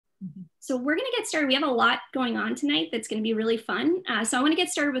So we're going to get started. We have a lot going on tonight that's going to be really fun. So I want to get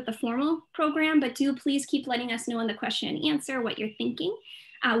started with the formal program, but do please keep letting us know in the question and answer what you're thinking.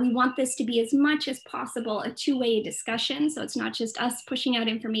 We want this to be as much as possible a two-way discussion, so it's not just us pushing out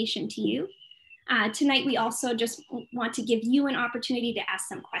information to you. Tonight, we also just want to give you an opportunity to ask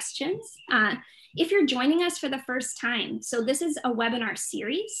some questions. If you're joining us for the first time, so this is a webinar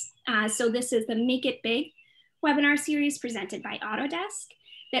series. So this is the Make It Big webinar series presented by Autodesk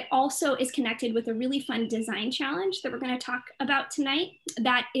that also is connected with a really fun design challenge that we're going to talk about tonight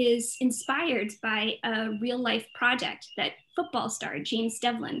that is inspired by a real life project that football star James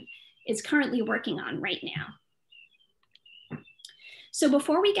Develin is currently working on right now. So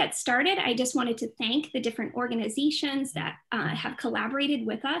before we get started, I just wanted to thank the different organizations that have collaborated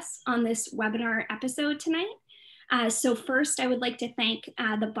with us on this webinar episode tonight. So first, I would like to thank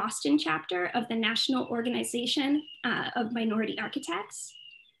the Boston chapter of the National Organization of Minority Architects.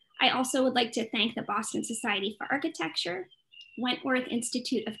 I also would like to thank the Boston Society for Architecture, Wentworth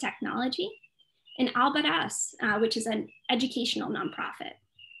Institute of Technology, and Albadas, which is an educational nonprofit.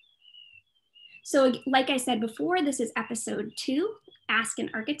 So like I said before, this is episode 2, Ask an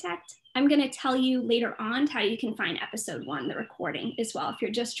Architect. I'm going to tell you later on how you can find episode 1, the recording as well, if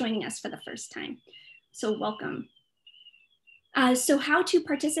you're just joining us for the first time. So welcome. So how to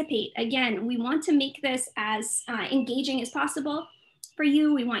participate? Again, we want to make this as engaging as possible for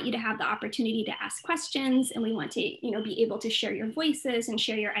you. We want you to have the opportunity to ask questions, and we want to be able to share your voices and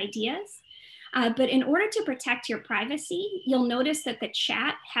share your ideas. But in order to protect your privacy, you'll notice that the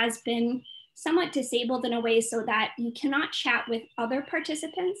chat has been somewhat disabled in a way so that you cannot chat with other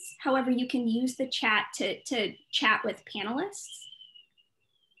participants. However, you can use the chat to chat with panelists.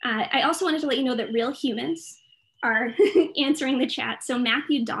 I also wanted to let you know that real humans are answering the chat. So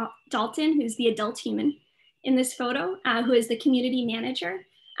Matthew Dalton, who's the adult human in this photo, who is the community manager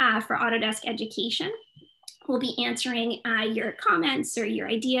for Autodesk Education, will be answering your comments or your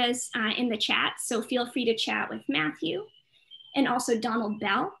ideas in the chat. So feel free to chat with Matthew. And also Donald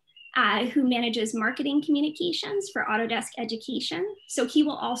Bell, who manages marketing communications for Autodesk Education. So he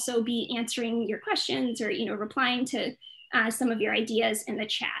will also be answering your questions or replying to some of your ideas in the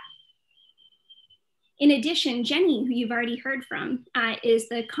chat. In addition, Jenny, who you've already heard from, is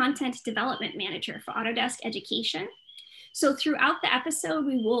the content development manager for Autodesk Education. So throughout the episode,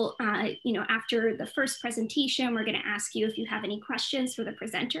 we will, after the first presentation, we're going to ask you if you have any questions for the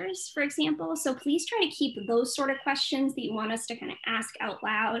presenters, for example. So please try to keep those sort of questions that you want us to kind of ask out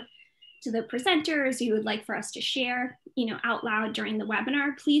loud to the presenters you would like for us to share, out loud during the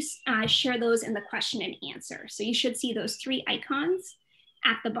webinar. Please share those in the question and answer. So you should see those 3 icons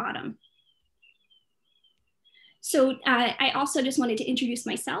at the bottom. So I also just wanted to introduce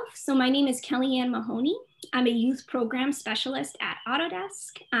myself. So my name is Kellyanne Mahoney. I'm a youth program specialist at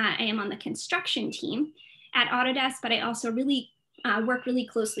Autodesk. I am on the construction team at Autodesk, but I also really work really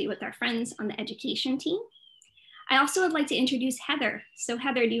closely with our friends on the education team. I also would like to introduce Heather. So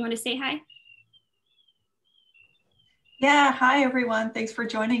Heather, do you want to say hi? Yeah, hi everyone. Thanks for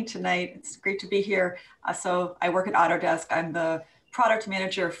joining tonight. It's great to be here. So I work at Autodesk. I'm the product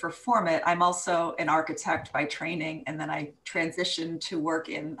manager for Format. I'm also an architect by training, and then I transitioned to work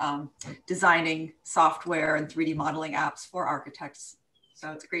in designing software and 3D modeling apps for architects.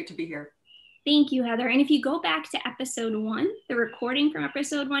 So it's great to be here. Thank you, Heather. And if you go back to episode 1, the recording from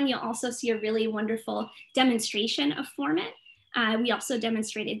episode 1, you'll also see a really wonderful demonstration of Format. We also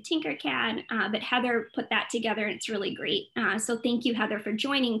demonstrated Tinkercad, but Heather put that together and it's really great. So thank you, Heather, for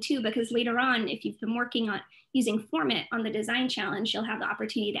joining too, because later on, if you've been working on using Format on the design challenge, you'll have the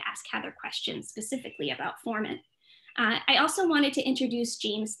opportunity to ask Heather questions specifically about Format. I also wanted to introduce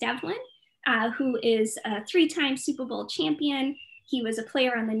James Develin, who is a 3-time Super Bowl champion. He was a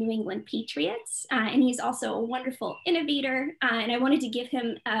player on the New England Patriots, and he's also a wonderful innovator. And I wanted to give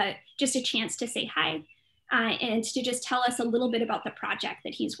him just a chance to say hi and to just tell us a little bit about the project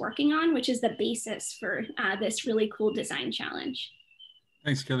that he's working on, which is the basis for this really cool design challenge.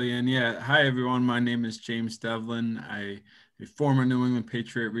 Thanks, Kellyanne. Yeah, hi everyone. My name is James Develin. I'm a former New England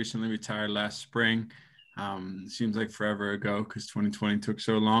Patriot, recently retired last spring. Seems like forever ago because 2020 took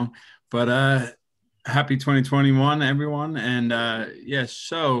so long. But happy 2021, everyone. And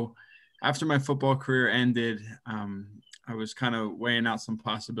so after my football career ended, I was kind of weighing out some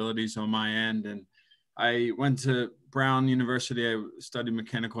possibilities on my end. And I went to Brown University. I studied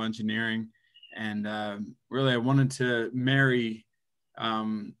mechanical engineering. And really, I wanted to marry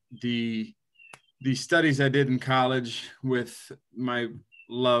the studies I did in college with my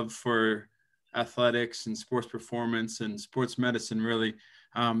love for athletics and sports performance and sports medicine, really,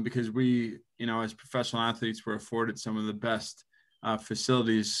 because we, as professional athletes, were afforded some of the best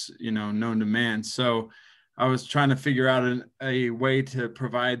facilities, known to man. So I was trying to figure out a way to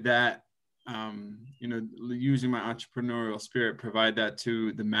provide that, using my entrepreneurial spirit, provide that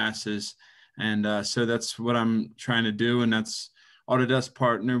to the masses. And so that's what I'm trying to do. And that's Autodesk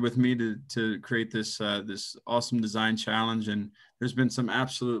partnered with me to create this awesome design challenge. And there's been some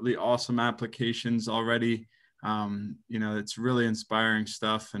absolutely awesome applications already. It's really inspiring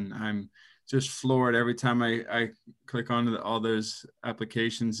stuff. And I'm just floored every time I click onto all those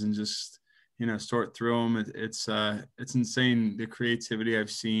applications and just, sort through them. It's insane, the creativity I've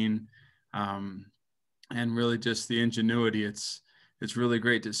seen, and really just the ingenuity. It's really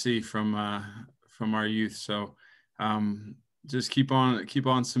great to see from our youth. So just keep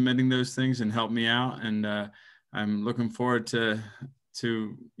on submitting those things and help me out. And I'm looking forward to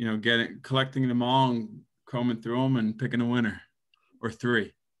collecting them all and combing through them and picking a winner or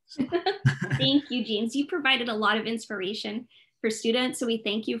three. So. Thank you, James. You provided a lot of inspiration for students, so we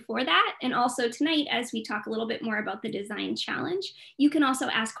thank you for that. And also tonight, as we talk a little bit more about the design challenge, you can also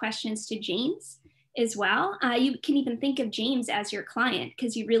ask questions to James as well. You can even think of James as your client,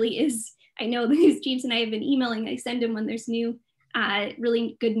 because he really is. I know that James and I have been emailing. I send him when there's new,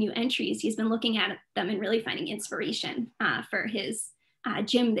 really good new entries. He's been looking at them and really finding inspiration for his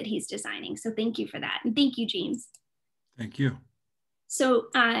gym that he's designing. So thank you for that. And thank you, James. Thank you. So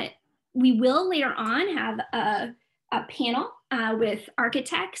we will later on have a panel with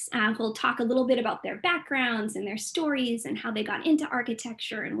architects who'll talk a little bit about their backgrounds and their stories and how they got into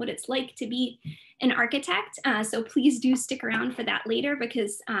architecture and what it's like to be an architect. So please do stick around for that later,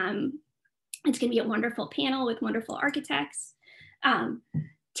 because it's going to be a wonderful panel with wonderful architects.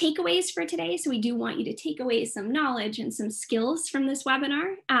 Takeaways for today. So we do want you to take away some knowledge and some skills from this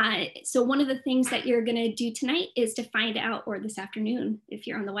webinar. So one of the things that you're going to do tonight is to find out, or this afternoon, if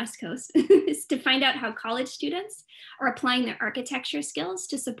you're on the West Coast, is to find out how college students are applying their architecture skills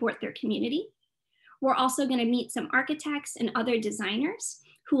to support their community. We're also going to meet some architects and other designers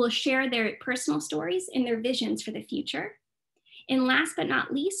who will share their personal stories and their visions for the future. And last but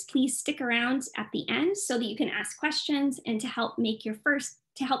not least, please stick around at the end so that you can ask questions and to help make your first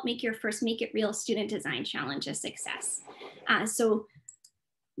Make It Real Student Design Challenge a success. So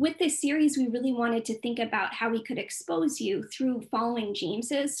with this series, we really wanted to think about how we could expose you through following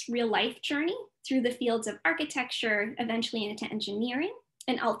James's real life journey through the fields of architecture, eventually into engineering,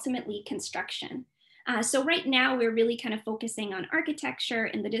 and ultimately construction. So right now, we're really kind of focusing on architecture,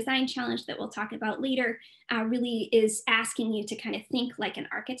 and the design challenge that we'll talk about later really is asking you to kind of think like an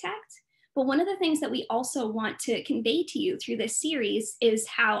architect. But one of the things that we also want to convey to you through this series is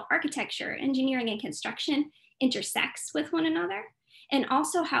how architecture, engineering, and construction intersects with one another, and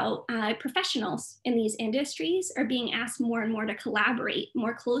also how professionals in these industries are being asked more and more to collaborate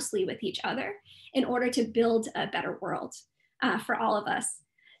more closely with each other in order to build a better world for all of us.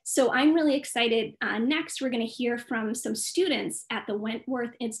 So I'm really excited. Next, we're going to hear from some students at the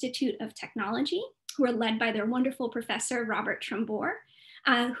Wentworth Institute of Technology, who are led by their wonderful professor, Robert Trumbore,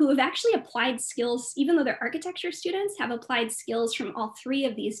 who have actually applied skills, even though they're architecture students, have applied skills from all three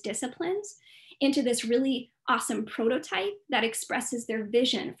of these disciplines into this really awesome prototype that expresses their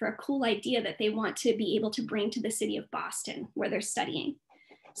vision for a cool idea that they want to be able to bring to the city of Boston, where they're studying.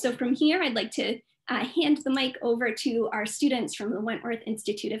 So from here, I'd like to hand the mic over to our students from the Wentworth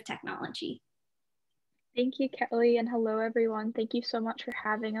Institute of Technology. Thank you, Kelly, and hello, everyone. Thank you so much for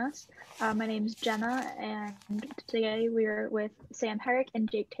having us. My name is Jenna, and today we're with Sam Herrick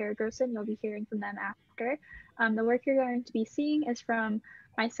and Jake Terragrosen. You'll be hearing from them after. The work you're going to be seeing is from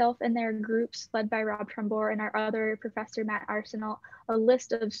myself and their groups led by Rob Trumbore and our other professor, Matt Arsenal, a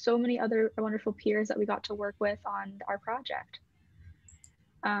list of so many other wonderful peers that we got to work with on our project.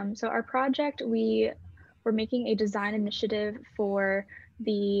 So our project, we were making a design initiative for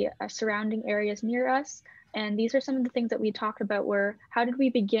the surrounding areas near us. And these are some of the things that we talked about were, how did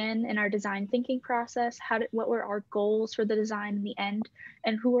we begin in our design thinking process? What were our goals for the design in the end?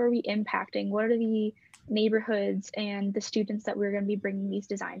 And who are we impacting? What are the neighborhoods and the students that we're going to be bringing these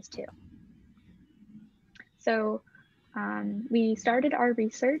designs to? So we started our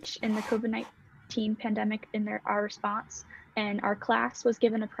research in the COVID-19 pandemic in our response. And our class was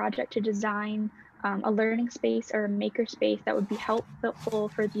given a project to design a learning space or a maker space that would be helpful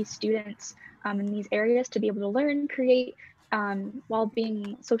for these students in these areas to be able to learn, create while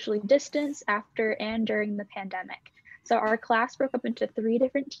being socially distanced after and during the pandemic. So our class broke up into 3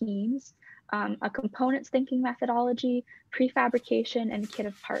 different teams, a components thinking methodology, prefabrication, and kit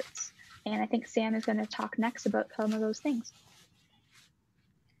of parts. And I think Sam is going to talk next about some of those things.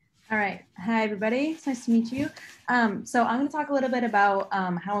 All right. Hi, everybody. It's nice to meet you. So I'm going to talk a little bit about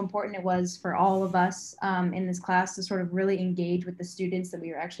how important it was for all of us in this class to sort of really engage with the students that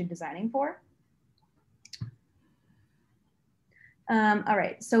we were actually designing for. All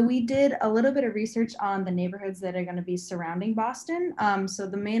right, so we did a little bit of research on the neighborhoods that are going to be surrounding Boston. So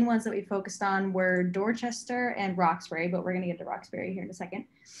the main ones that we focused on were Dorchester and Roxbury, but we're going to get to Roxbury here in a second.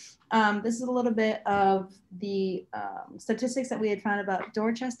 This is a little bit of the statistics that we had found about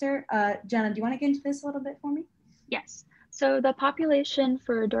Dorchester. Jenna, do you want to get into this a little bit for me? Yes. So the population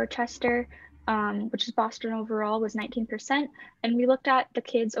for Dorchester, which is Boston overall, was 19%. And we looked at the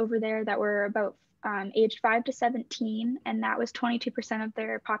kids over there that were about aged 5 to 17, and that was 22% of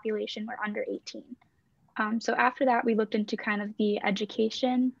their population were under 18. So after that, we looked into kind of the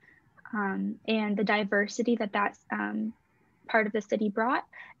education and the diversity that part of the city brought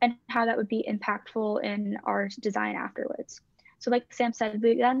and how that would be impactful in our design afterwards. So like Sam said,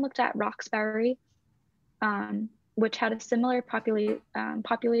 we then looked at Roxbury, which had a similar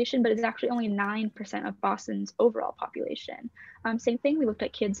population, but it's actually only 9% of Boston's overall population. Same thing, we looked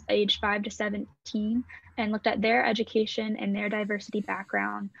at kids aged 5 to 17 and looked at their education and their diversity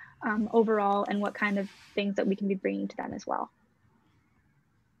background overall and what kind of things that we can be bringing to them as well.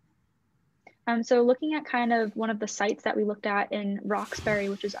 So looking at kind of one of the sites that we looked at in Roxbury,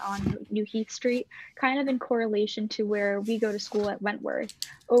 which is on New Heath Street, kind of in correlation to where we go to school at Wentworth,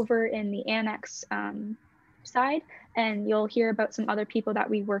 over in the annex side, and you'll hear about some other people that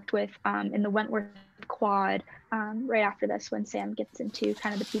we worked with in the Wentworth quad right after this when Sam gets into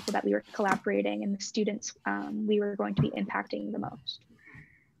kind of the people that we were collaborating and the students we were going to be impacting the most.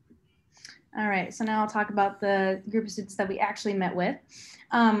 All right, so now I'll talk about the group of students that we actually met with.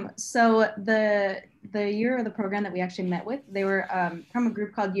 So the year of the program that we actually met with, they were from a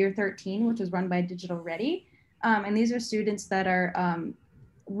group called Year 13, which was run by Digital Ready. And these are students that are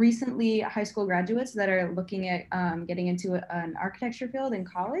recently high school graduates that are looking at getting into an architecture field in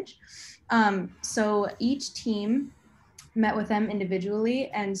college. So each team met with them individually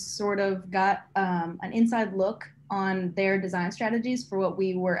and sort of got an inside look on their design strategies for what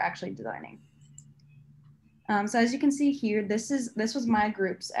we were actually designing. So as you can see here, this was my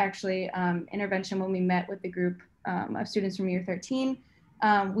group's actually intervention when we met with the group of students from Year 13.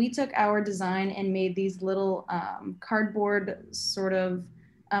 We took our design and made these little cardboard sort of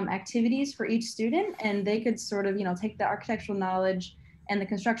activities for each student, and they could sort of, take the architectural knowledge and the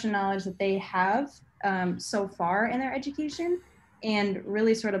construction knowledge that they have so far in their education and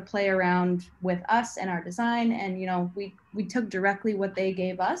really sort of play around with us and our design. And, we took directly what they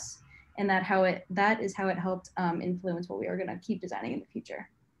gave us, and that is how it helped influence what we are going to keep designing in the future.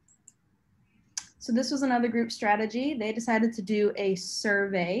 So this was another group strategy. They decided to do a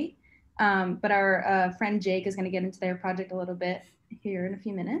survey, but our friend Jake is going to get into their project a little bit here in a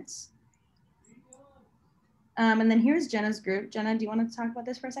few minutes. And then here's Jenna's group. Jenna, do you want to talk about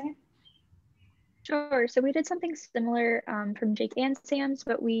this for a second? Sure. So we did something similar from Jake and Sam's,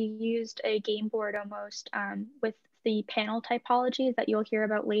 but we used a game board almost with the panel typology that you'll hear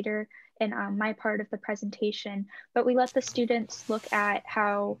about later in my part of the presentation. But we let the students look at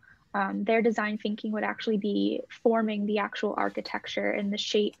how their design thinking would actually be forming the actual architecture and the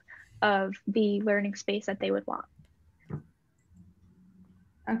shape of the learning space that they would want.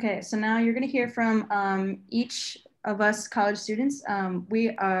 Okay, so now you're going to hear from each of us college students.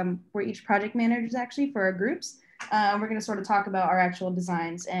 We're each project managers actually for our groups. We're going to sort of talk about our actual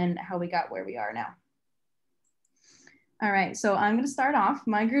designs and how we got where we are now. All right, so I'm going to start off.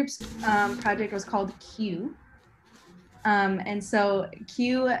 My group's project was called Q. And so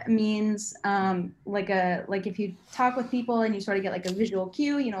Q means like if you talk with people and you sort of get like a visual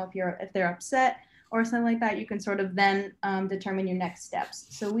cue, if they're upset or something like that, you can sort of then determine your next steps.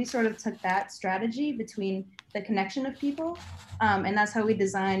 So we sort of took that strategy between the connection of people, and that's how we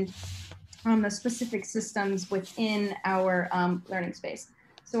designed the specific systems within our learning space.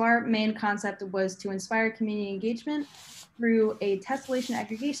 So our main concept was to inspire community engagement through a tessellation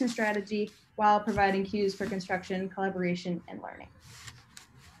aggregation strategy while providing cues for construction, collaboration, and learning.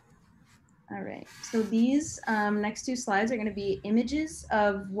 All right, so these next two slides are going to be images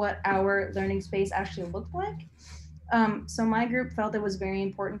of what our learning space actually looked like. So my group felt it was very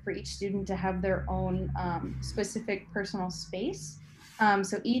important for each student to have their own specific personal space.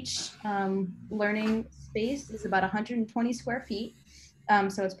 So each learning space is about 120 square feet.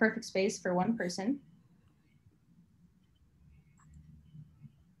 So it's perfect space for one person.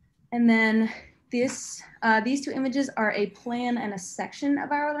 And then these two images are a plan and a section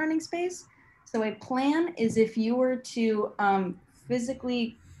of our learning space. So a plan is if you were to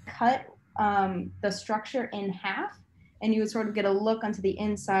physically cut the structure in half and you would sort of get a look onto the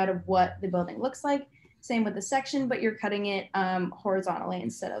inside of what the building looks like. Same with the section, but you're cutting it horizontally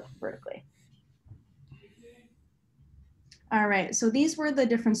instead of vertically. All right, so these were the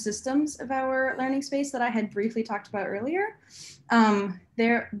different systems of our learning space that I had briefly talked about earlier.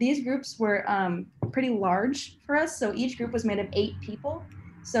 These groups were pretty large for us. So each group was made of 8 people.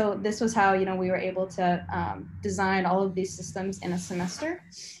 So this was how, we were able to design all of these systems in a semester.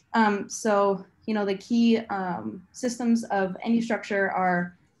 The key systems of any structure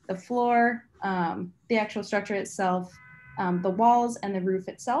are the floor, the actual structure itself, the walls, and the roof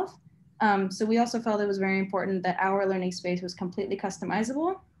itself. So we also felt it was very important that our learning space was completely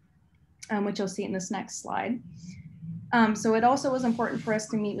customizable, which you'll see in this next slide. So it also was important for us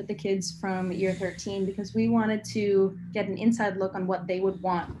to meet with the kids from year 13 because we wanted to get an inside look on what they would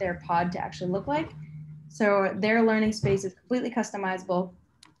want their pod to actually look like. So their learning space is completely customizable.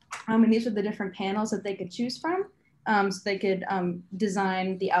 And these are the different panels that they could choose from. So they could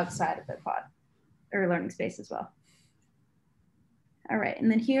design the outside of their pod or learning space as well. All right,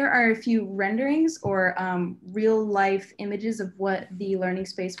 and then here are a few renderings or real life images of what the learning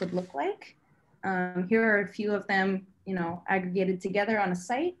space would look like. Here are a few of them, aggregated together on a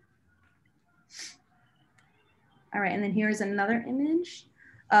site. All right, and then here's another image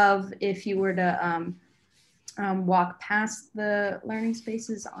of if you were to walk past the learning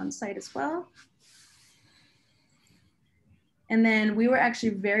spaces on site as well. And then we were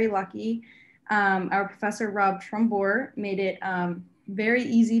actually very lucky. Our professor, Rob Trumbore, made it very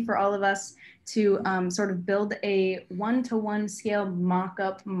easy for all of us to sort of build a one-to-one scale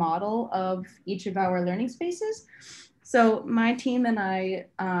mock-up model of each of our learning spaces. So my team and I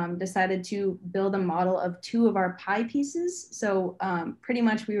decided to build a model of 2 of our pie pieces. So pretty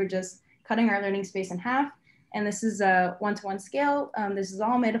much we were just cutting our learning space in half. And this is a one-to-one scale. This is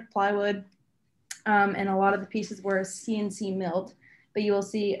all made of plywood. And a lot of the pieces were CNC milled, but you will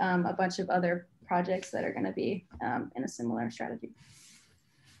see a bunch of other projects that are going to be in a similar strategy.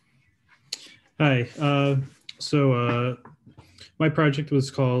 Hi, my project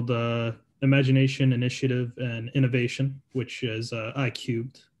was called Imagination, Initiative, and Innovation, which is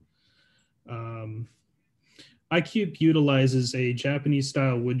iCubed. iCubed utilizes a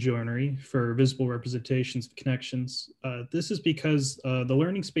Japanese-style wood joinery for visible representations of connections. This is because the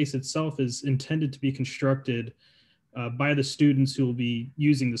learning space itself is intended to be constructed by the students who will be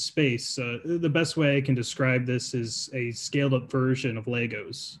using the space. The best way I can describe this is a scaled-up version of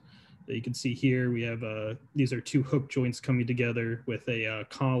Legos. You can see here we have these are 2 hook joints coming together with a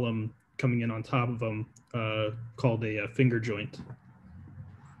column coming in on top of them called a finger joint.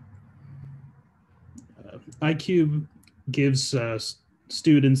 iCube gives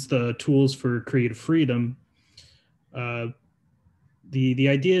students the tools for creative freedom. The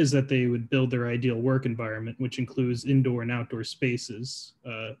idea is that they would build their ideal work environment, which includes indoor and outdoor spaces,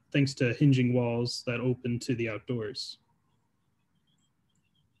 thanks to hinging walls that open to the outdoors.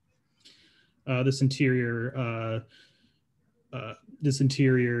 This interior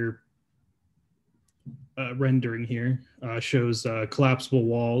rendering here shows collapsible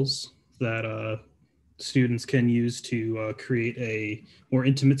walls that students can use to create a more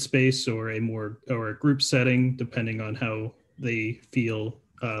intimate space or a group setting, depending on how they feel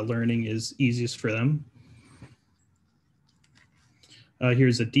learning is easiest for them.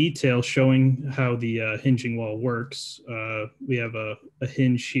 Here's a detail showing how the hinging wall works. We have a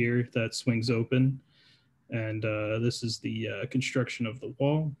hinge here that swings open, and this is the construction of the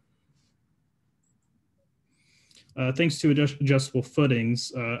wall. Thanks to adjustable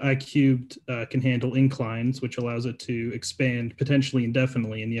footings, iCubed can handle inclines, which allows it to expand potentially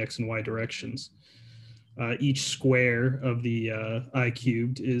indefinitely in the X and Y directions. Each square of the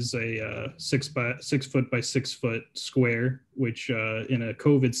iCubed is a 6 foot by 6 foot square, which in a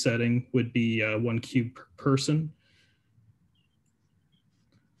COVID setting would be 1 cube per person.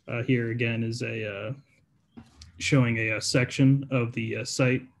 Here again is showing a section of the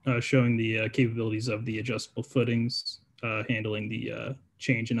site, showing the capabilities of the adjustable footings, handling the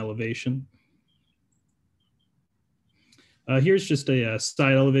change in elevation. Here's just a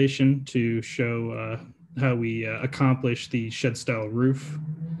side elevation to show how we accomplish the shed style roof.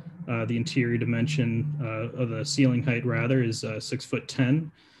 The interior dimension of the ceiling height rather is 6'10"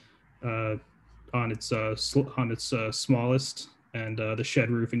 on its smallest, and the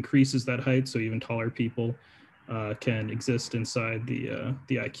shed roof increases that height, so even taller people can exist inside the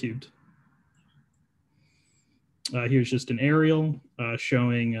iCubed. Here's just an aerial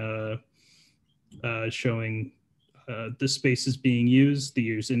showing the spaces being used.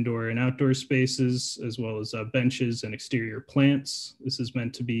 There's indoor and outdoor spaces, as well as benches and exterior plants. This is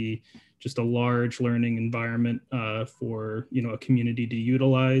meant to be just a large learning environment for a community to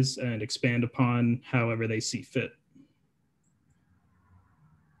utilize and expand upon however they see fit.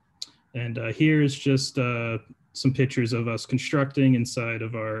 And here's just some pictures of us constructing inside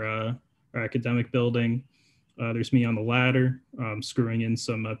of our academic building. There's me on the ladder, screwing in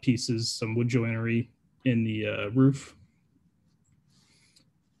some pieces, some wood joinery in the roof.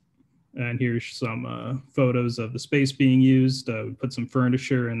 And here's some photos of the space being used. We put some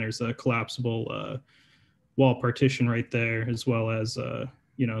furniture, and there's a collapsible wall partition right there, as well as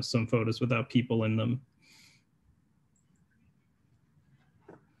some photos without people in them.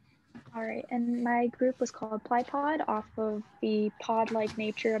 All right, and my group was called PlyPod, off of the pod-like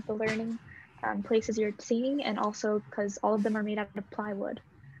nature of the learning places you're seeing, and also because all of them are made out of plywood.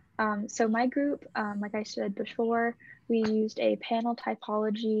 So my group, like I said before, we used a panel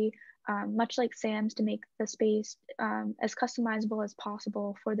typology, much like Sam's, to make the space as customizable as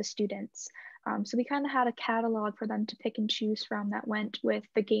possible for the students. So we kind of had a catalog for them to pick and choose from that went with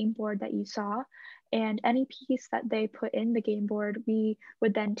the game board that you saw. And any piece that they put in the game board, we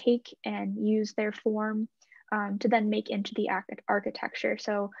would then take and use their form to then make into the architecture.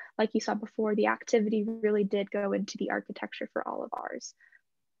 So like you saw before, the activity really did go into the architecture for all of ours.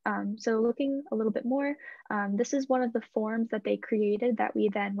 So looking a little bit more, this is one of the forms that they created that we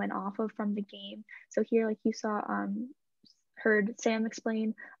then went off of from the game. So here, like you saw, heard Sam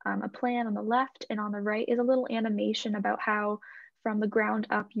explain, a plan on the left, and on the right is a little animation about how from the ground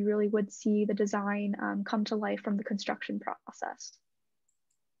up, you really would see the design come to life from the construction process.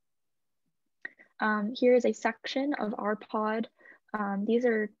 Here is a section of our pod. These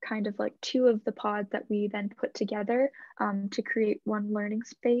are kind of like two of the pods that we then put together to create one learning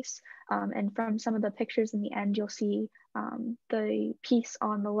space. And from some of the pictures in the end, you'll see the piece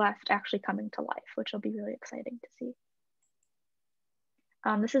on the left actually coming to life, which will be really exciting to see.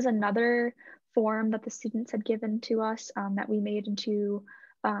 This is another form that the students had given to us that we made into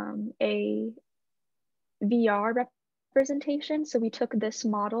a VR representation. So we took this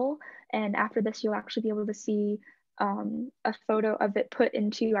model, and after this, you'll actually be able to see a photo of it put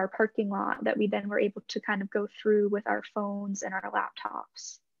into our parking lot that we then were able to kind of go through with our phones and our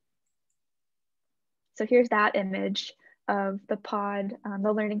laptops. So here's that image of the pod,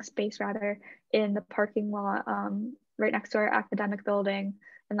 the learning space rather, in the parking lot right next to our academic building.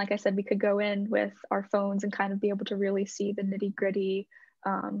 And like I said, we could go in with our phones and kind of be able to really see the nitty gritty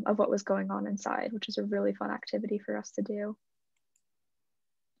of what was going on inside, which is a really fun activity for us to do.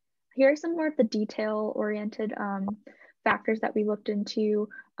 Here are some more of the detail-oriented factors that we looked into.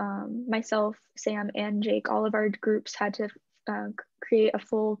 Myself, Sam, and Jake, all of our groups had to create a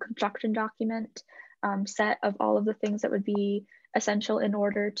full construction document set of all of the things that would be essential in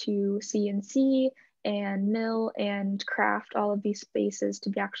order to CNC and mill and craft all of these spaces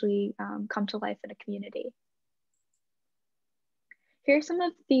to be actually come to life in a community. Here's some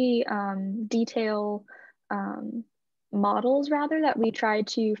of the detail models rather that we tried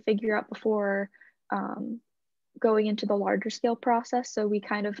to figure out before going into the larger scale process. So we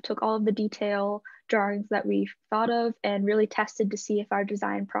kind of took all of the detail drawings that we thought of and really tested to see if our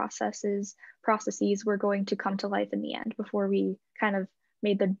design processes were going to come to life in the end before we kind of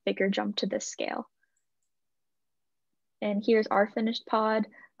made the bigger jump to this scale. And here's our finished pod.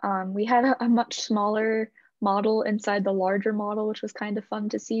 We had a much smaller model inside the larger model, which was kind of fun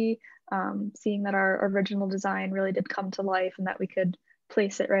to see, seeing that our original design really did come to life and that we could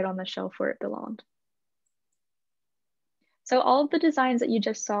place it right on the shelf where it belonged. So all of the designs that you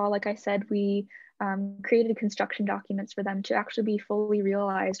just saw, like I said, we created construction documents for them to actually be fully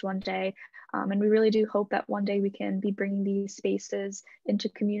realized one day. And we really do hope that one day we can be bringing these spaces into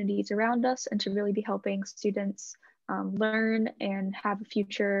communities around us and to really be helping students learn and have a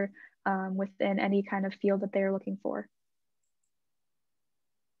future within any kind of field that they're looking for.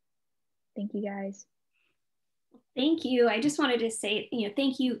 Thank you, guys. Thank you. I just wanted to say,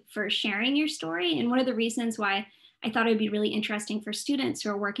 thank you for sharing your story. And one of the reasons why I thought it would be really interesting for students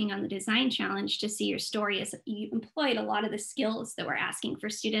who are working on the design challenge to see your story is you employed a lot of the skills that we're asking for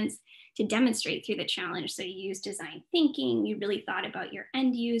students to demonstrate through the challenge. So you used design thinking, you really thought about your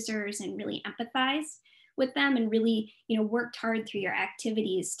end users and really empathized with them and really, worked hard through your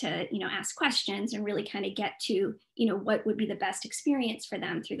activities to, ask questions and really kind of get to, what would be the best experience for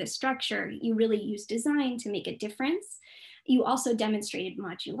them through the structure. You really used design to make a difference. You also demonstrated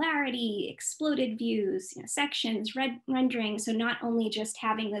modularity, exploded views, sections, rendering. So not only just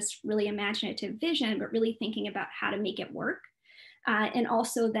having this really imaginative vision, but really thinking about how to make it work. and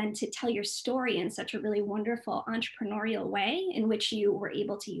also then to tell your story in such a really wonderful entrepreneurial way in which you were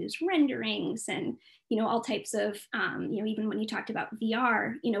able to use renderings and, all types of, even when you talked about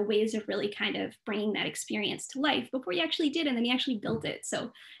VR, ways of really kind of bringing that experience to life before you actually did, and then you actually built it. So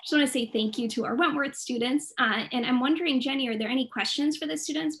I just want to say thank you to our Wentworth students. And I'm wondering, Jenny, are there any questions for the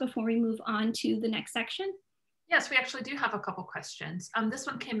students before we move on to the next section? Yes, we actually do have a couple questions. This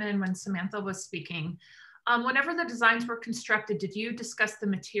one came in when Samantha was speaking. Whenever the designs were constructed, did you discuss the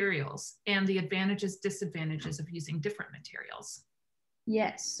materials and the advantages, disadvantages of using different materials?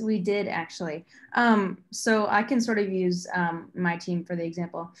 Yes, we did actually. So I can sort of use my team for the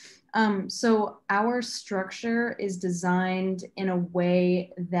example. So our structure is designed in a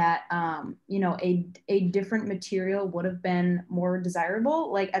way that, a different material would have been more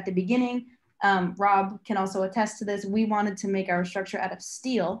desirable. Like at the beginning, Rob can also attest to this. We wanted to make our structure out of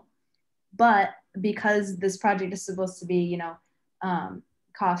steel, but because this project is supposed to be,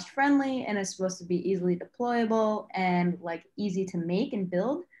 cost friendly and is supposed to be easily deployable and like easy to make and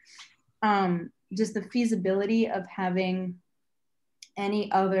build, just the feasibility of having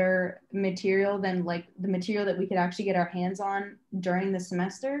any other material than like the material that we could actually get our hands on during the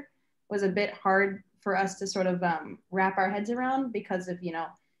semester was a bit hard for us to sort of wrap our heads around, because of,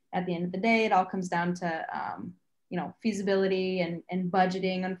 at the end of the day, it all comes down to, feasibility and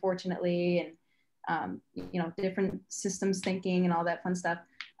budgeting, unfortunately, and, different systems thinking and all that fun stuff.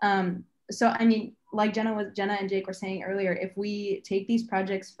 So, I mean, like Jenna and Jake were saying earlier, if we take these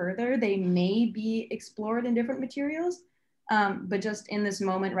projects further, they may be explored in different materials. But just in this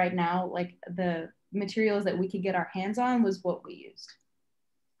moment right now, like the materials that we could get our hands on was what we used.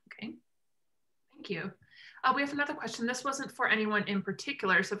 Okay, thank you. We have another question. This wasn't for anyone in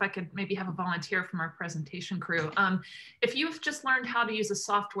particular, so if I could maybe have a volunteer from our presentation crew. If you've just learned how to use a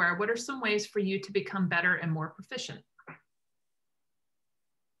software, what are some ways for you to become better and more proficient?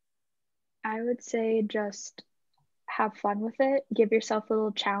 I would say just have fun with it. Give yourself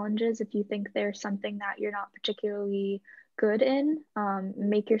little challenges. If you think there's something that you're not particularly good in,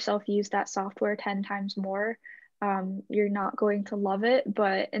 make yourself use that software 10 times more. You're not going to love it,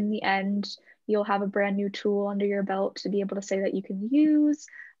 but in the end, you'll have a brand new tool under your belt to be able to say that you can use,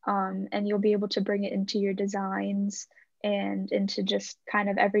 and you'll be able to bring it into your designs and into just kind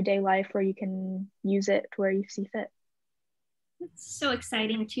of everyday life where you can use it where you see fit. It's so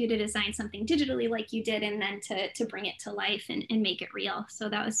exciting too to design something digitally like you did, and then to bring it to life and make it real. So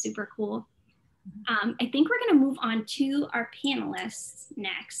that was super cool. I think we're going to move on to our panelists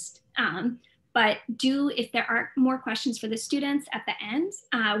next. But if there are more questions for the students at the end,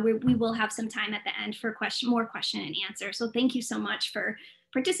 we will have some time at the end for more question and answer. So thank you so much for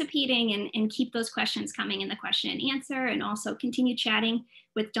participating, and keep those questions coming in the question and answer, and also continue chatting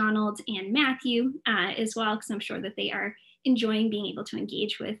with Donald and Matthew as well, because I'm sure that they are enjoying being able to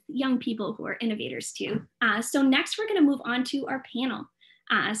engage with young people who are innovators too. So next we're going to move on to our panel.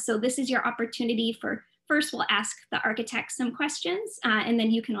 So this is your opportunity for, first we'll ask the architects some questions, and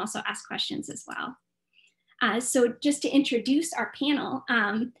then you can also ask questions as well. So just to introduce our panel,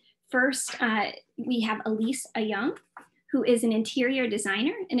 first we have Elise Young, who is an interior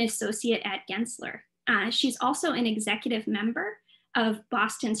designer and associate at Gensler. She's also an executive member of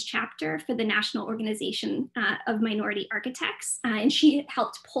Boston's chapter for the National Organization of Minority Architects, and she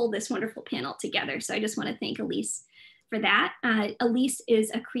helped pull this wonderful panel together. So I just want to thank Elise for that. Elise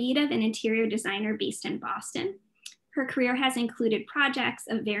is a creative and interior designer based in Boston. Her career has included projects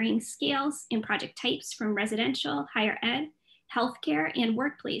of varying scales and project types, from residential, higher ed, healthcare, and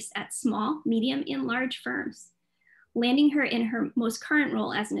workplace at small, medium, and large firms, landing her in her most current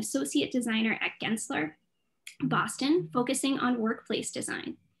role as an associate designer at Gensler, Boston, focusing on workplace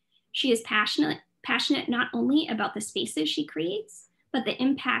design. She is passionate not only about the spaces she creates, but the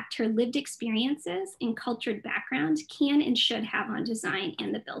impact her lived experiences and cultured background can and should have on design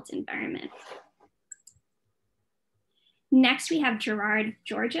and the built environment. Next, we have Gerard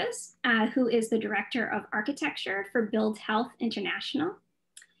Georges, who is the Director of Architecture for Build Health International.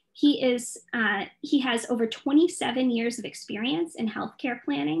 He has over 27 years of experience in healthcare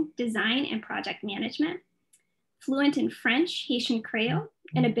planning, design, and project management. Fluent in French, Haitian Creole,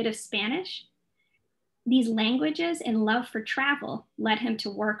 and a bit of Spanish. These languages and love for travel led him to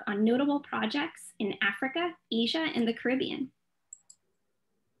work on notable projects in Africa, Asia, and the Caribbean.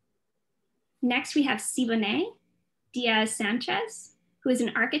 Next, we have Siboney Diaz Sanchez, who is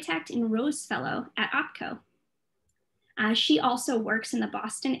an architect and Rose Fellow at OPCO. She also works in the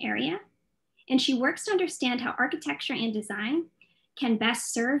Boston area, and she works to understand how architecture and design can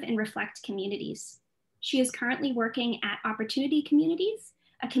best serve and reflect communities. She is currently working at Opportunity Communities,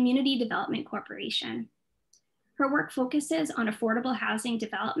 a community development corporation. Her work focuses on affordable housing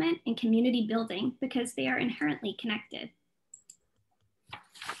development and community building because they are inherently connected.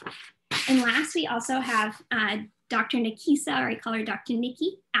 And last, we also have Dr. Nikisa, or I call her Dr.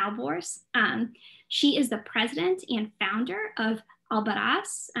 Nikki Albors. She is the president and founder of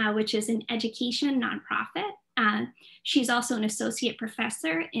Albaraz, which is an education nonprofit. She's also an associate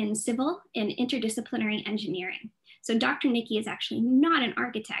professor in civil and interdisciplinary engineering. So Dr. Nikki is actually not an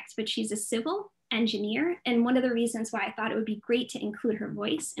architect, but she's a civil engineer. And one of the reasons why I thought it would be great to include her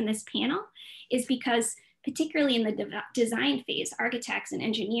voice in this panel is because particularly in the design phase, architects and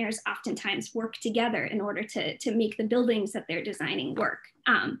engineers oftentimes work together in order to make the buildings that they're designing work.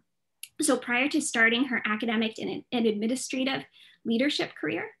 So prior to starting her academic and administrative leadership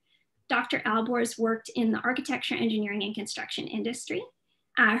career, Dr. Albors worked in the architecture, engineering, and construction industry.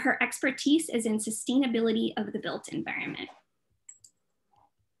 Her expertise is in sustainability of the built environment.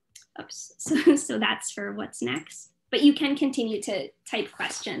 Oops, so that's for what's next. But you can continue to type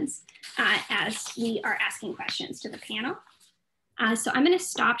questions as we are asking questions to the panel. So I'm going to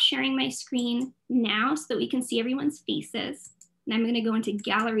stop sharing my screen now so that we can see everyone's faces. And I'm going to go into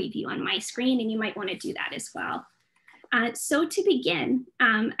gallery view on my screen, and you might want to do that as well. So to begin,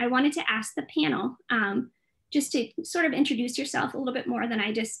 I wanted to ask the panel just to sort of introduce yourself a little bit more than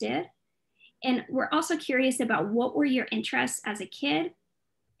I just did. And we're also curious about what were your interests as a kid,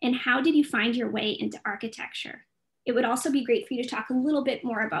 and how did you find your way into architecture? It would also be great for you to talk a little bit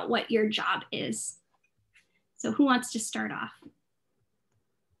more about what your job is. So who wants to start off?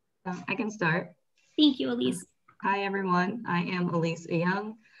 I can start. Thank you, Elise. Hi, everyone. I am Elise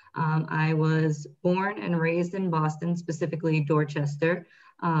Young. I was born and raised in Boston, specifically Dorchester,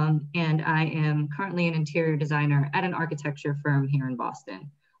 and I am currently an interior designer at an architecture firm here in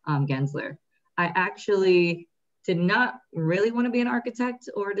Boston, Gensler. I actually did not really want to be an architect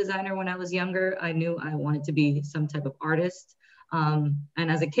or a designer when I was younger. I knew I wanted to be some type of artist. And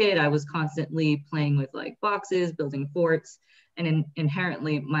as a kid, I was constantly playing with like boxes, building forts, and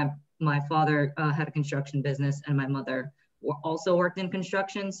inherently my father had a construction business and my mother also worked in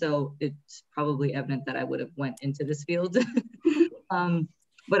construction. So it's probably evident that I would have went into this field.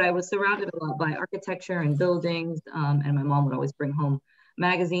 But I was surrounded a lot by architecture and buildings, and my mom would always bring home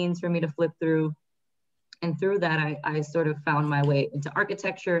magazines for me to flip through. And through that, I sort of found my way into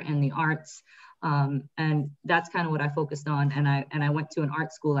architecture and the arts. And that's kind of what I focused on. And I went to an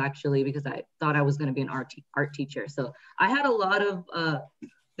art school actually, because I thought I was going to be an art teacher. So I had a lot of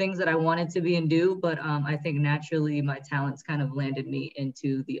things that I wanted to be and do, but I think naturally my talents kind of landed me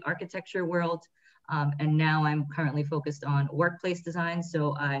into the architecture world. And now I'm currently focused on workplace design.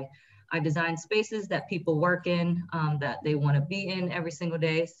 So I design spaces that people work in, that they want to be in every single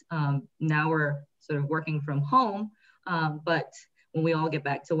day. Now we're sort of working from home, but when we all get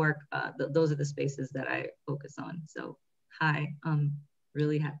back to work, those are the spaces that I focus on. So hi, I'm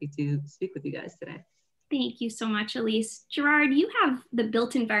really happy to speak with you guys today. Thank you so much, Elise. Gerard, you have the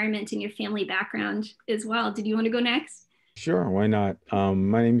built environment in your family background as well. Did you want to go next? Sure, why not?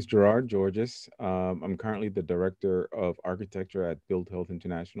 My name is Gerard Georges. I'm currently the Director of Architecture at Build Health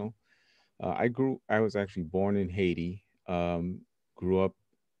International. I was actually born in Haiti, grew up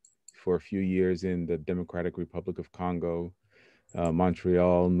for a few years in the Democratic Republic of Congo,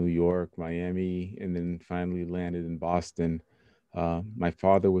 Montreal, New York, Miami, and then finally landed in Boston. My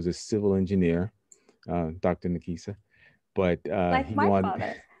father was a civil engineer, Dr. Nikisa, but like he my wanted,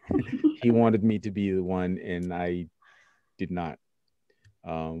 father. he wanted me to be the one, and I did not.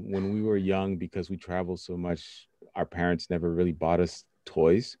 When we were young, because we traveled so much, our parents never really bought us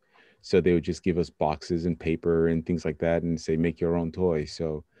toys. So they would just give us boxes and paper and things like that and say, make your own toy.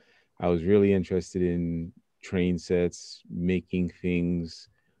 So I was really interested in train sets, making things,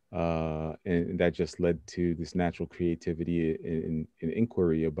 and that just led to this natural creativity and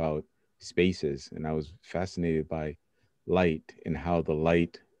inquiry about spaces. And I was fascinated by light and how the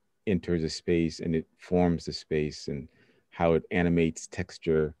light enters a space and it forms the space and how it animates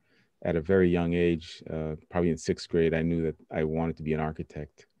texture. At a very young age, probably in 6th grade, I knew that I wanted to be an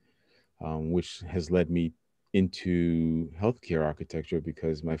architect, which has led me into healthcare architecture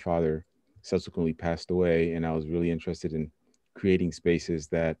because my father subsequently passed away, and I was really interested in creating spaces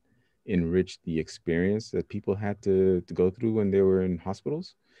that enriched the experience that people had to go through when they were in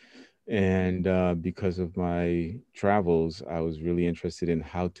hospitals. And because of my travels, I was really interested in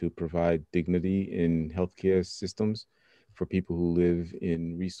how to provide dignity in healthcare systems for people who live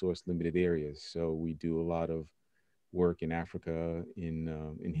in resource limited areas. So we do a lot of work in Africa,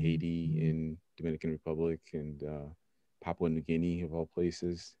 in Haiti, in Dominican Republic, and Papua New Guinea, of all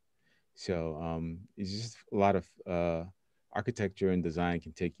places. So it's just a lot of architecture and design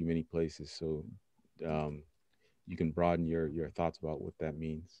can take you many places. So you can broaden your thoughts about what that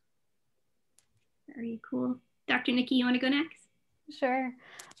means. Very cool. Dr. Nikki, you want to go next? Sure.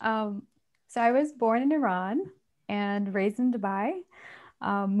 So I was born in Iran and raised in Dubai.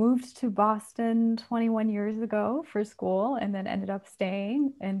 Moved to Boston 21 years ago for school and then ended up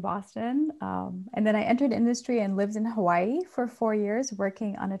staying in Boston. And then I entered industry and lived in Hawaii for 4 years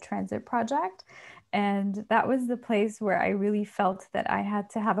working on a transit project. And that was the place where I really felt that I had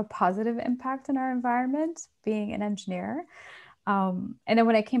to have a positive impact on our environment, being an engineer. And then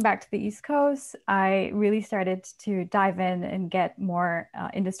when I came back to the East Coast, I really started to dive in and get more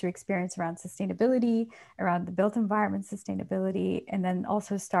industry experience around sustainability, around the built environment sustainability, and then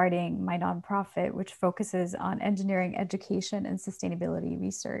also starting my nonprofit, which focuses on engineering education and sustainability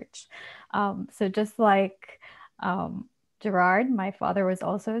research. So just like Gerard, my father was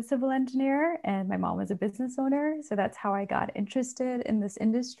also a civil engineer and my mom was a business owner. So that's how I got interested in this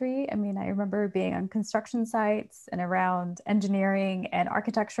industry. I mean, I remember being on construction sites and around engineering and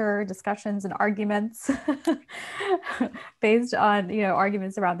architecture discussions and arguments based on,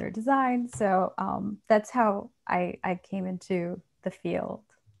 arguments around their design. So that's how I came into the field.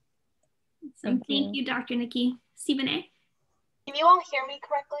 So thank you, Dr. Nikki. Stephen A. Can you all hear me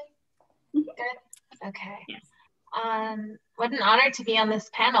correctly? Mm-hmm. Good? Okay. Yes. What an honor to be on this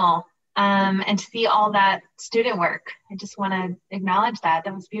panel and to see all that student work. I just want to acknowledge that.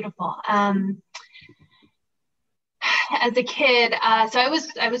 That was beautiful. As a kid, so I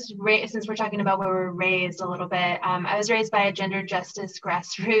was raised, since we're talking about where we're raised a little bit, I was raised by a gender justice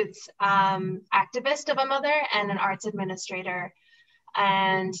grassroots activist of a mother and an arts administrator.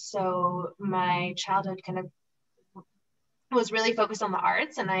 And so my childhood kind of was really focused on the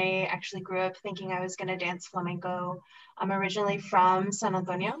arts, and I actually grew up thinking I was going to dance flamenco. I'm originally from San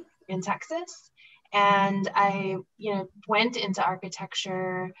Antonio in Texas, and I went into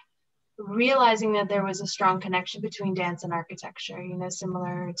architecture realizing that there was a strong connection between dance and architecture.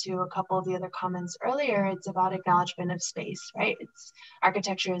 Similar to a couple of the other comments earlier, it's about acknowledgement of space, right?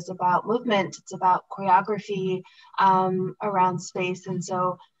 Architecture is about movement, it's about choreography around space, and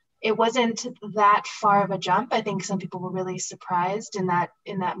so it wasn't that far of a jump. I think some people were really surprised in that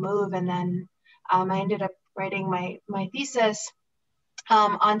move. And then I ended up writing my thesis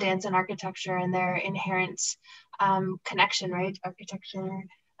on dance and architecture and their inherent connection, right? Architecture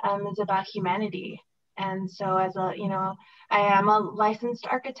is about humanity. And so I am a licensed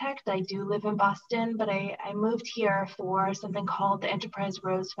architect. I do live in Boston, but I moved here for something called the Enterprise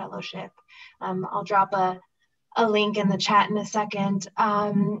Rose Fellowship. I'll drop a link in the chat in a second.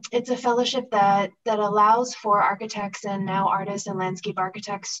 It's a fellowship that allows for architects and now artists and landscape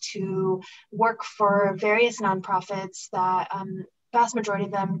architects to work for various nonprofits that vast majority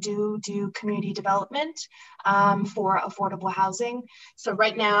of them do community development for affordable housing. So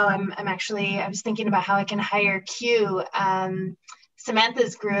right now I was thinking about how I can hire Q,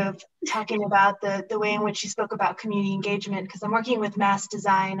 Samantha's group, talking about the way in which she spoke about community engagement, because I'm working with Mass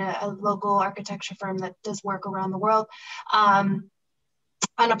Design, a local architecture firm that does work around the world, on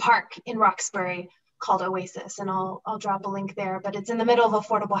a park in Roxbury called Oasis, and I'll drop a link there, but it's in the middle of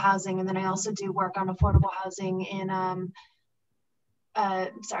affordable housing. And then I also do work on affordable housing in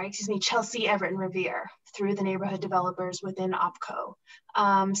Chelsea, Everett, and Revere through the neighborhood developers within OPCO.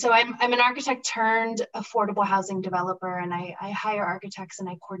 So I'm an architect turned affordable housing developer, and I hire architects and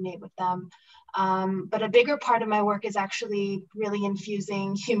I coordinate with them. But a bigger part of my work is actually really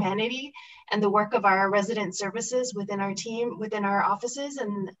infusing humanity and the work of our resident services within our team, within our offices,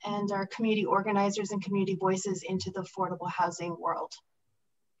 and our community organizers and community voices into the affordable housing world.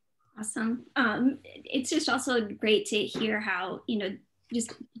 Awesome. It's just also great to hear how,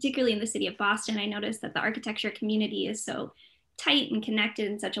 just particularly in the city of Boston, I noticed that the architecture community is so tight and connected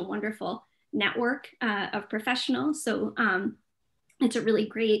and such a wonderful network of professionals. So it's a really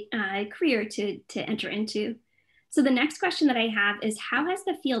great career to enter into. So the next question that I have is, how has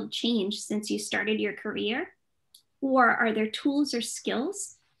the field changed since you started your career? Or are there tools or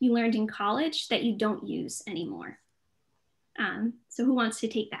skills you learned in college that you don't use anymore? So who wants to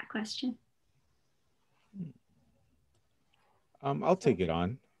take that question? I'll take it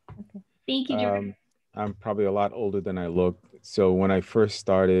on. Okay. Thank you, George. I'm probably a lot older than I look. So when I first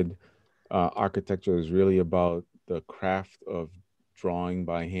started, architecture was really about the craft of drawing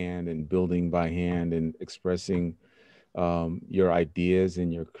by hand and building by hand and expressing your ideas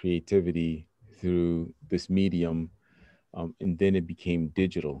and your creativity through this medium. And then it became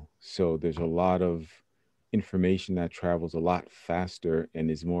digital. So there's a lot of information that travels a lot faster and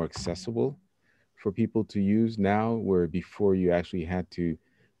is more accessible for people to use now, where before you actually had to,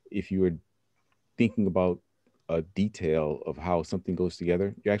 if you were thinking about a detail of how something goes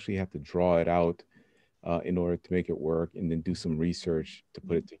together, you actually have to draw it out in order to make it work, and then do some research to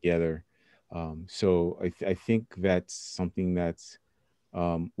put it together. So I think that's something that's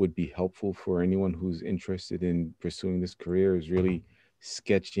would be helpful for anyone who's interested in pursuing this career, is really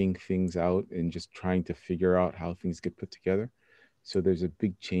sketching things out and just trying to figure out how things get put together. So there's a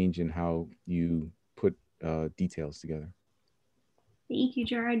big change in how you put details together. Thank you,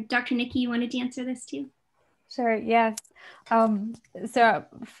 Gerard. Dr. Nikki, you wanted to answer this too? Sure, yes. So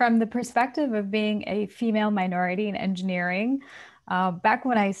from the perspective of being a female minority in engineering, back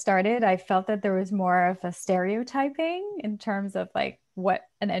when I started, I felt that there was more of a stereotyping in terms of like what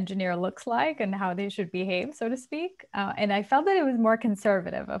an engineer looks like and how they should behave, so to speak. And I felt that it was more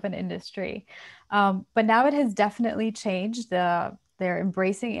conservative of an industry. But now it has definitely changed. They're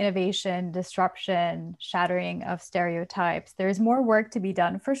embracing innovation, disruption, shattering of stereotypes. There's more work to be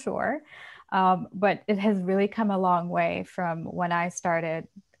done for sure. But it has really come a long way from when I started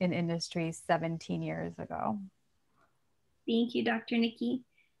in industry 17 years ago. Thank you, Dr. Nikki.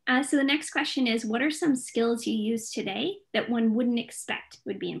 So the next question is, what are some skills you use today that one wouldn't expect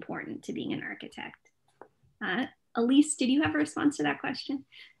would be important to being an architect? Elise, did you have a response to that question?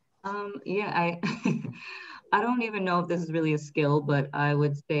 Yeah, I don't even know if this is really a skill, but I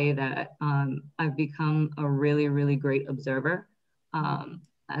would say that I've become a really, really great observer.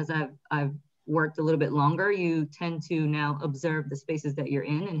 As I've worked a little bit longer, you tend to now observe the spaces that you're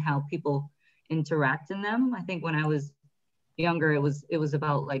in and how people interact in them. I think when I was younger, it was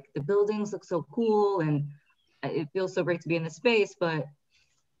about like the buildings look so cool and it feels so great to be in the space. But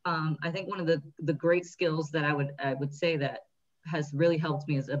I think one of the great skills that I would say that has really helped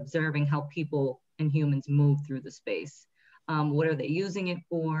me is observing how people and humans move through the space. What are they using it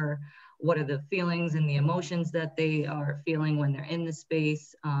for? What are the feelings and the emotions that they are feeling when they're in the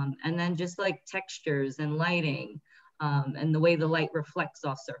space? And then just like textures and lighting and the way the light reflects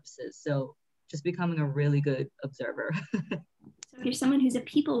off surfaces. So just becoming a really good observer. So you're someone who's a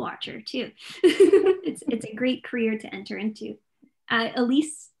people watcher too. It's a great career to enter into.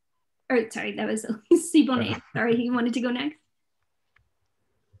 Elise, or sorry, that was Elise Siboney. Sorry, you wanted to go next?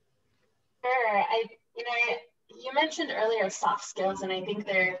 Sure. You mentioned earlier soft skills, and I think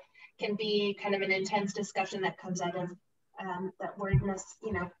there can be kind of an intense discussion that comes out of that wordness,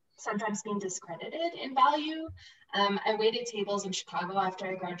 sometimes being discredited in value. I waited tables in Chicago after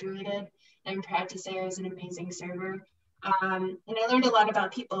I graduated. I'm proud to say I was an amazing server. And I learned a lot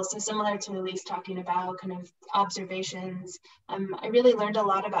about people. So similar to Elise talking about kind of observations, I really learned a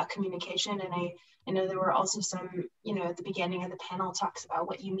lot about communication. And I know there were also some, at the beginning of the panel talks about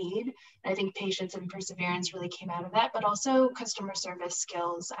what you need. And I think patience and perseverance really came out of that, but also customer service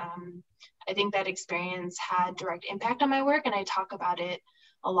skills. I think that experience had direct impact on my work, and I talk about it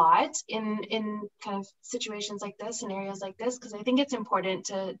a lot in kind of situations like this, scenarios like this, because I think it's important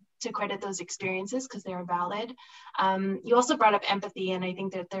to credit those experiences because they are valid. You also brought up empathy, and I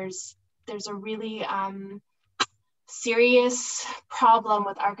think that there's a really serious problem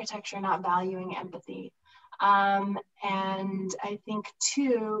with architecture not valuing empathy. And I think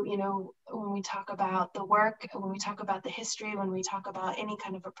too, when we talk about the work, when we talk about the history, when we talk about any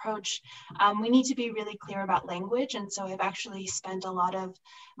kind of approach, we need to be really clear about language. And so I've actually spent a lot of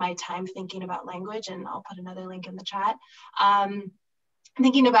my time thinking about language, and I'll put another link in the chat.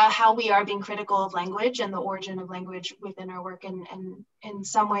 Thinking about how we are being critical of language and the origin of language within our work, and in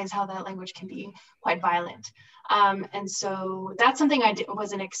some ways how that language can be quite violent. And so that's something I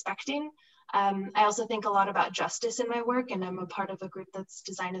wasn't expecting. I also think a lot about justice in my work, and I'm a part of a group that's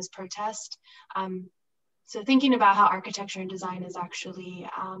Design as Protest. So thinking about how architecture and design is actually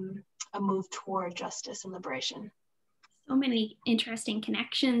a move toward justice and liberation. So many interesting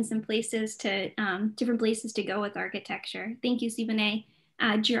connections and places to, different places to go with architecture. Thank you, Siboney.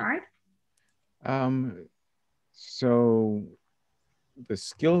 Gerard? So the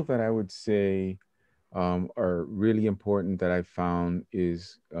skill that I would say are really important that I found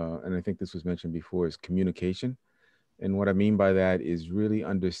is, and I think this was mentioned before, is communication. And what I mean by that is really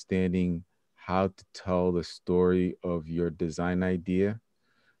understanding how to tell the story of your design idea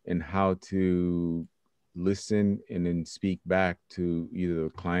and how to listen and then speak back to either the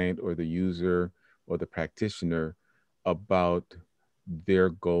client or the user or the practitioner about their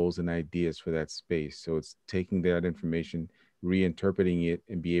goals and ideas for that space. So it's taking that information, reinterpreting it,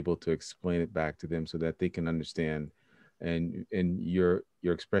 and be able to explain it back to them so that they can understand. And you're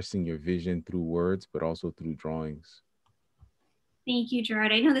expressing your vision through words, but also through drawings. Thank you,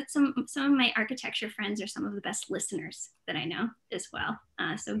 Gerard. I know that some of my architecture friends are some of the best listeners that I know as well.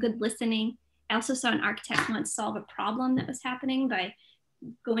 So good listening. I also saw an architect once solve a problem that was happening by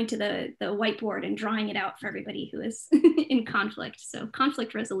going to the whiteboard and drawing it out for everybody who is in conflict. So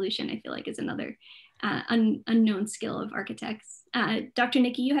conflict resolution, I feel like, is another unknown skill of architects. Dr.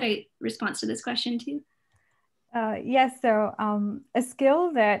 Nikki, you had a response to this question too. Yes, so a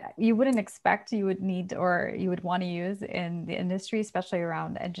skill that you wouldn't expect you would need or you would want to use in the industry, especially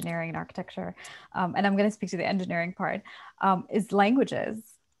around engineering and architecture, and I'm going to speak to the engineering part, is languages.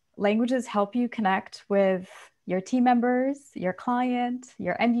 Languages help you connect with your team members, your client,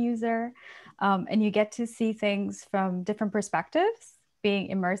 your end user, and you get to see things from different perspectives, being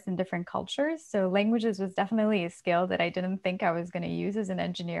immersed in different cultures. So languages was definitely a skill that I didn't think I was going to use as an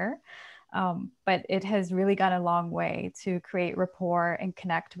engineer. But it has really gone a long way to create rapport and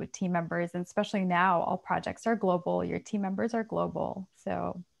connect with team members. And especially now, all projects are global, your team members are global.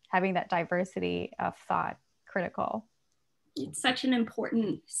 So having that diversity of thought, critical. It's such an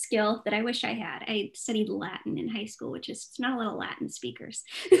important skill that I wish I had. I studied Latin in high school, which is not a lot of Latin speakers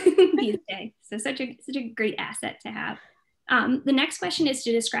these days. So such a great asset to have. The next question is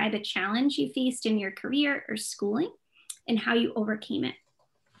to describe a challenge you faced in your career or schooling and how you overcame it.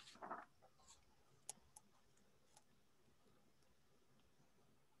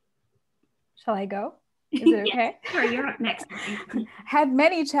 Shall I go? Is it okay? Yes, sure, you're up next. Had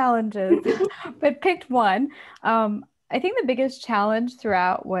many challenges, but picked one. I think the biggest challenge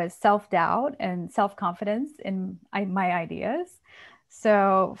throughout was self-doubt and self-confidence in my ideas.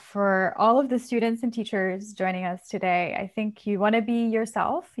 So for all of the students and teachers joining us today, I think you want to be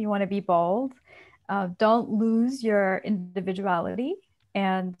yourself, you want to be bold, don't lose your individuality,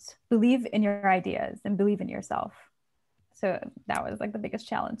 and believe in your ideas and believe in yourself. So that was like the biggest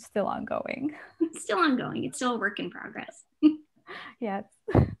challenge, still ongoing. Still ongoing. It's still a work in progress. Yes.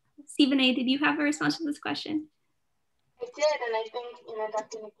 Stephen A., did you have a response to this question? I did, and I think,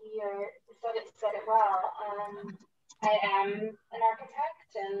 Dr. Nikki said it well. I am an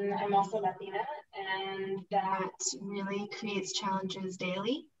architect, and I'm also Latina, and that really creates challenges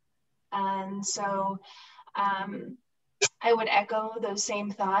daily. And so I would echo those same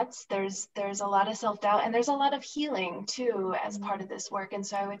thoughts. There's a lot of self-doubt, and there's a lot of healing too as part of this work. And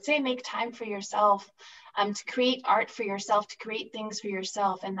so I would say make time for yourself, to create art for yourself, to create things for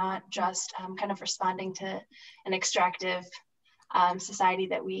yourself, and not just kind of responding to an extractive society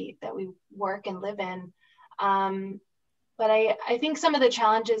that we work and live in. But I think some of the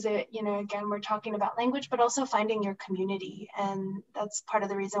challenges, again, we're talking about language, but also finding your community. And that's part of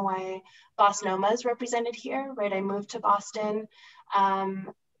the reason why BOSS-NOMA is represented here, right? I moved to Boston.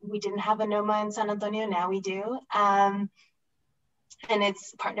 We didn't have a NOMA in San Antonio, now we do. And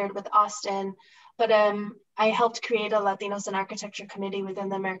it's partnered with Austin. But I helped create a Latinos in Architecture committee within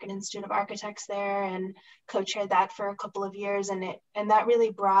the American Institute of Architects there, and co-chaired that for a couple of years. And that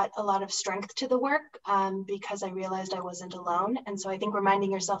really brought a lot of strength to the work, because I realized I wasn't alone. And so I think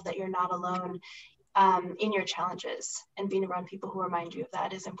reminding yourself that you're not alone in your challenges, and being around people who remind you of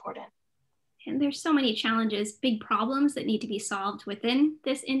that is important. And there's so many challenges, big problems that need to be solved within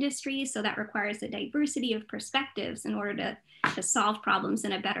this industry. So that requires a diversity of perspectives in order to solve problems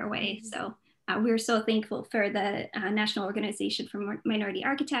in a better way. So we're so thankful for the National Organization for Minority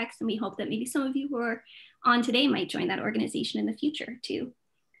Architects, and we hope that maybe some of you who are on today might join that organization in the future too.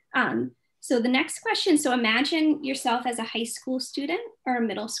 So the next question, so imagine yourself as a high school student or a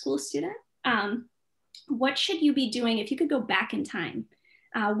middle school student. What should you be doing if you could go back in time?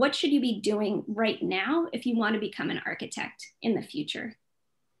 What should you be doing right now if you want to become an architect in the future?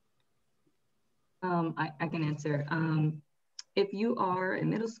 I can answer. If you are a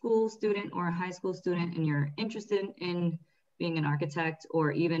middle school student or a high school student and you're interested in being an architect,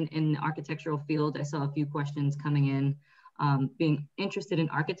 or even in the architectural field, I saw a few questions coming in, being interested in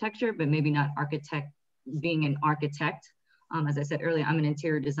architecture, but maybe not being an architect. As I said earlier, I'm an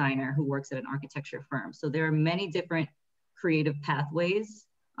interior designer who works at an architecture firm. So there are many different creative pathways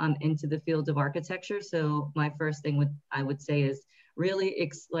into the field of architecture. So my first thing I would say is really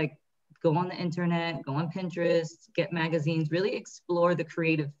go on the internet, go on Pinterest, get magazines, really explore the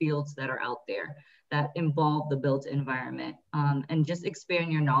creative fields that are out there that involve the built environment, and just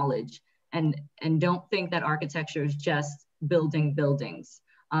expand your knowledge. And don't think that architecture is just building buildings,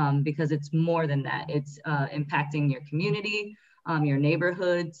 because it's more than that. It's impacting your community, your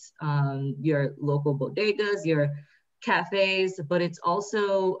neighborhoods, your local bodegas, your cafes, but it's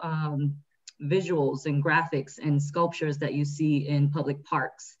also visuals and graphics and sculptures that you see in public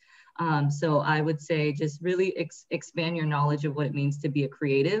parks. So I would say just really expand your knowledge of what it means to be a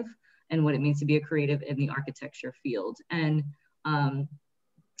creative, and what it means to be a creative in the architecture field. And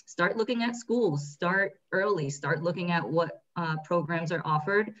start looking at schools, start early, start looking at what programs are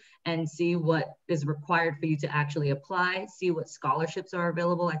offered, and see what is required for you to actually apply, see what scholarships are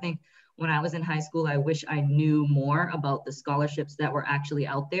available. I think when I was in high school, I wish I knew more about the scholarships that were actually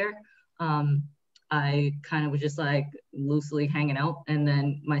out there. I kind of was just like loosely hanging out. And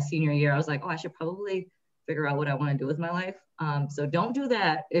then my senior year, I was like, oh, I should probably figure out what I want to do with my life. So don't do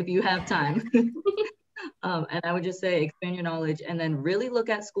that if you have time. And I would just say expand your knowledge and then really look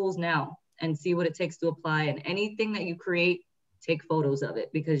at schools now and see what it takes to apply. And anything that you create, take photos of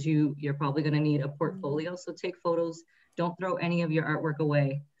it, because you're probably going to need a portfolio. So take photos. Don't throw any of your artwork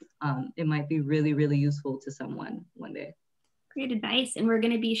away. It might be really, really useful to someone one day. Great advice. And we're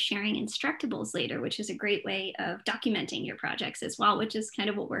going to be sharing Instructables later, which is a great way of documenting your projects as well, which is kind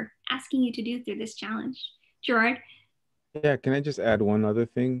of what we're asking you to do through this challenge. Gerard? Yeah, can I just add one other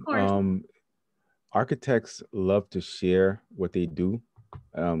thing? Of course. Architects love to share what they do.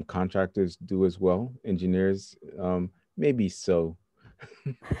 Contractors do as well. Engineers, maybe so.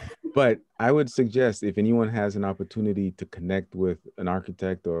 But I would suggest if anyone has an opportunity to connect with an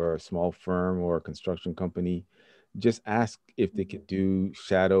architect or a small firm or a construction company, just ask if they could do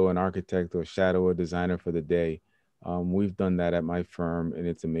shadow an architect or shadow a designer for the day. We've done that at my firm, and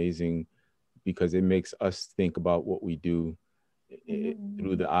it's amazing because it makes us think about what we do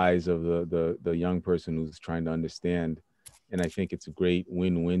through the eyes of the young person who's trying to understand. And I think it's a great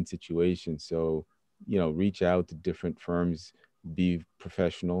win-win situation. So, reach out to different firms, be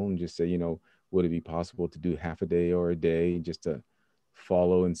professional, and just say, would it be possible to do half a day or a day just to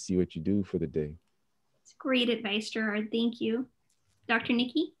follow and see what you do for the day? It's great advice, Gerard. Thank you. Dr.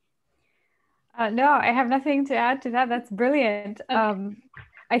 Nikki? No, I have nothing to add to that. That's brilliant. Okay.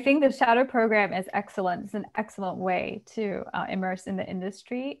 I think the shadow program is excellent. It's an excellent way to immerse in the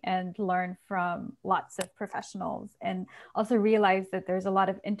industry and learn from lots of professionals, and also realize that there's a lot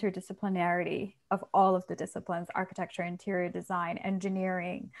of interdisciplinarity of all of the disciplines: architecture, interior design,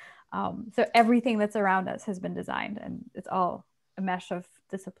 engineering. So everything that's around us has been designed, and it's all a mesh of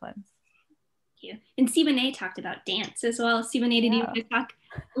disciplines. Thank you. And Siboney talked about dance as well. Siboney, did you want to talk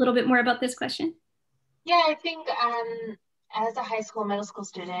a little bit more about this question? Yeah, I think as a high school, middle school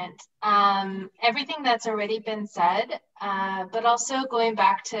student, everything that's already been said, but also going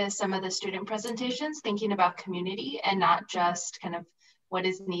back to some of the student presentations, thinking about community and not just kind of what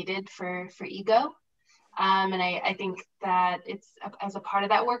is needed for ego. And I think that it's as a part of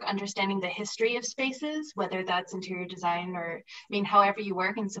that work, understanding the history of spaces, whether that's interior design or, however you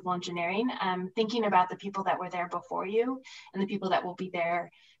work in civil engineering, thinking about the people that were there before you and the people that will be there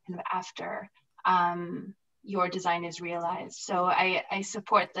kind of after your design is realized. So I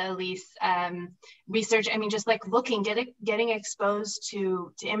support the Elise research. Just like getting exposed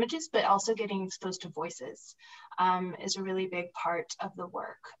to images, but also getting exposed to voices is a really big part of the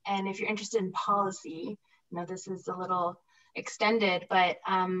work. And if you're interested in policy, this is a little extended, but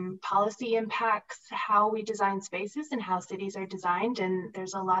policy impacts how we design spaces and how cities are designed. And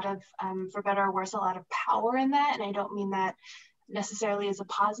there's a lot of, for better or worse, a lot of power in that. And I don't mean that necessarily as a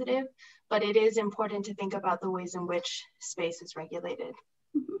positive, but it is important to think about the ways in which space is regulated.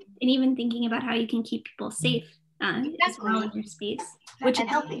 And even thinking about how you can keep people safe as well in your space. And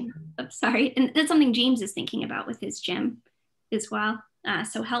healthy. Sorry, and that's something James is thinking about with his gym as well.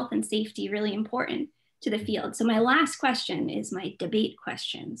 So health and safety, really important to the field. So my last question is my debate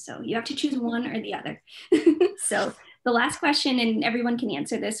question. So you have to choose one or the other. So the last question, and everyone can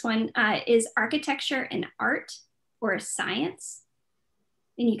answer this one, is architecture an art or a science?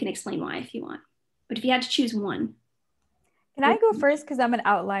 And you can explain why if you want. But if you had to choose one. Can I go first because I'm an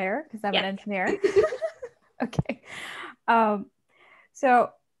outlier, because I'm an engineer? Okay. So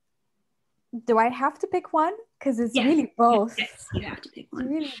do I have to pick one? Because it's really both. Yes, you have to pick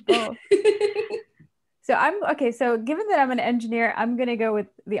one. It's really both. So given that I'm an engineer, I'm going to go with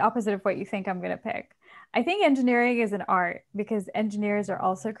the opposite of what you think I'm going to pick. I think engineering is an art because engineers are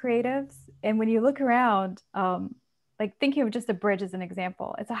also creatives. And when you look around, like thinking of just a bridge as an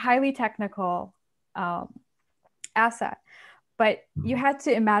example, it's a highly technical asset, but you had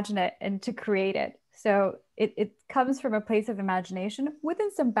to imagine it and to create it. So it comes from a place of imagination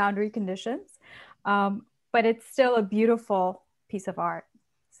within some boundary conditions, but it's still a beautiful piece of art.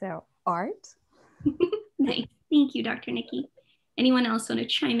 So art. Nice. Thank you, Dr. Nikki. Anyone else want to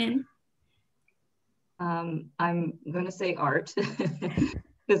chime in? I'm going to say art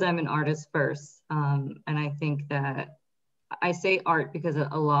because I'm an artist first. And I think that I say art because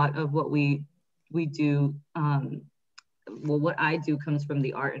a lot of what we do, what I do comes from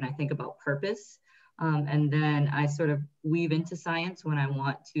the art, and I think about purpose. And then I sort of weave into science when I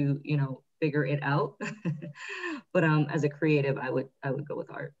want to, figure it out. But as a creative, I would go with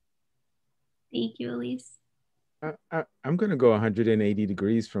art. Thank you, Elise. I'm going to go 180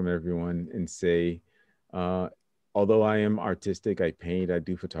 degrees from everyone and say, although I am artistic, I paint, I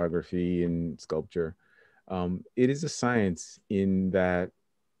do photography and sculpture. It is a science in that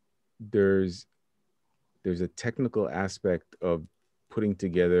there's there's a technical aspect of putting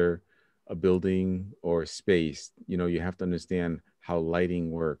together a building or a space. You know, you have to understand how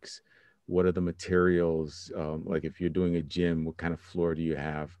lighting works. What are the materials? Like if you're doing a gym, what kind of floor do you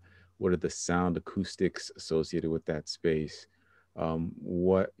have? What are the sound acoustics associated with that space?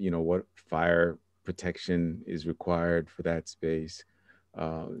 What fire protection is required for that space?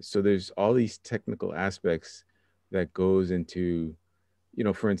 So there's all these technical aspects that goes into,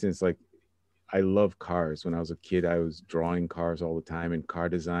 for instance, like I love cars. When I was a kid, I was drawing cars all the time, and car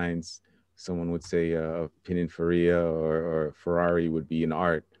designs, someone would say a Pininfarina or a Ferrari would be an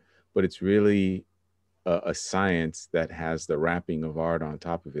art, but it's really a science that has the wrapping of art on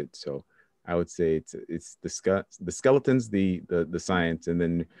top of it. So I would say it's the skeletons, the science, and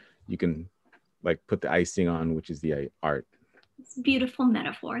then you can like put the icing on, which is the art. It's a beautiful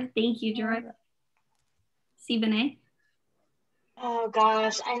metaphor. Thank you, George. Sibane? Oh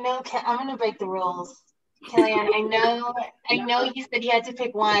gosh, I know. I'm gonna break the rules, Kellyanne. I know you said you had to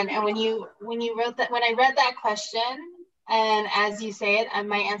pick one, and when you wrote that, when I read that question, and as you say it,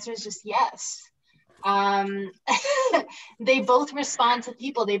 my answer is just yes. They both respond to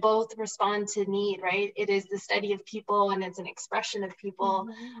people. They both respond to need, right? It is the study of people, and it's an expression of people.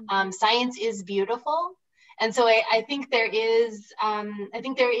 Science is beautiful. And so I think there is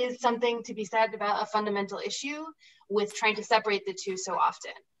something to be said about a fundamental issue with trying to separate the two so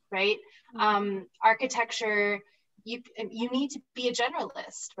often, right? Architecture, you need to be a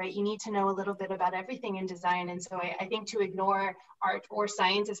generalist, right? You need to know a little bit about everything in design. And so I think to ignore art or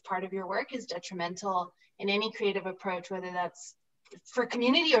science as part of your work is detrimental in any creative approach, whether that's for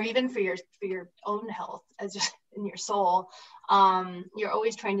community or even for your own health as just in your soul. You're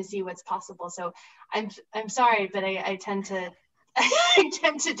always trying to see what's possible. So I'm sorry, but I tend to I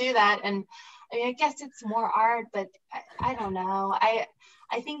tend to do that. And I mean, I guess it's more art, but I don't know. I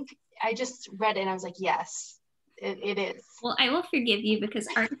think I just read it and I was like, yes, it is. Well, I will forgive you because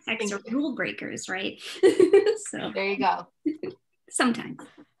architects are rule breakers, right? So there you go. Sometimes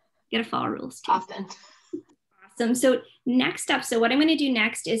you gotta follow rules too. Often. Awesome. So next up, so what I'm going to do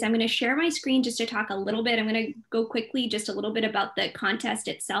next is I'm going to share my screen just to talk a little bit. I'm going to go quickly just a little bit about the contest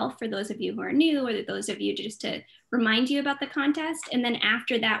itself for those of you who are new, or those of you just to remind you about the contest. And then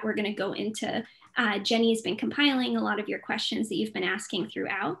after that, we're going to go into, Jenny's been compiling a lot of your questions that you've been asking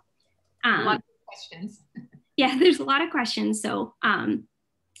throughout. A lot of questions. Yeah, there's a lot of questions. So, and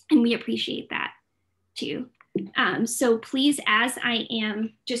we appreciate that too. So please, as I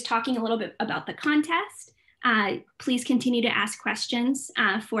am just talking a little bit about the contest, please continue to ask questions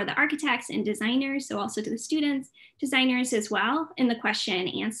for the architects and designers, so also to the students, designers as well, in the question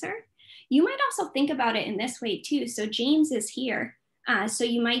and answer. You might also think about it in this way too. So James is here. So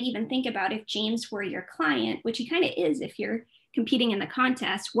you might even think about if James were your client, which he kind of is if you're competing in the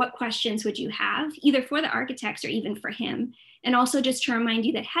contest, what questions would you have, either for the architects or even for him? And also just to remind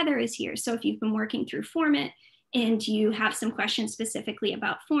you that Heather is here. So if you've been working through Formit, and you have some questions specifically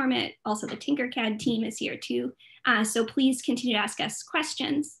about Formit, also the Tinkercad team is here too. So please continue to ask us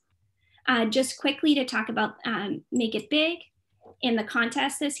questions. Just quickly to talk about Make It Big in the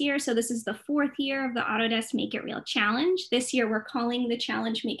contest this year. So this is the 4th year of the Autodesk Make It Real Challenge. This year we're calling the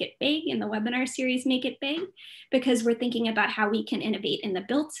challenge Make It Big in the webinar series Make It Big, because we're thinking about how we can innovate in the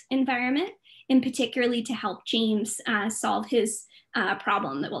built environment, and particularly to help James solve his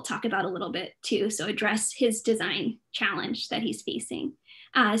problem that we'll talk about a little bit too. So address his design challenge that he's facing.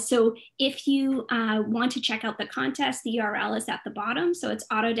 So if you want to check out the contest, the URL is at the bottom. So it's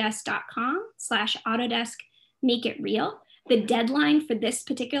autodesk.com/Autodesk Make It Real. The deadline for this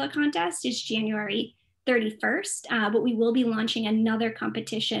particular contest is January 31st, but we will be launching another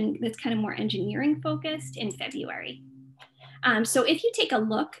competition that's kind of more engineering focused in February. So if you take a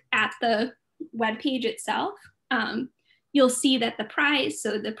look at the webpage itself, you'll see that the prize,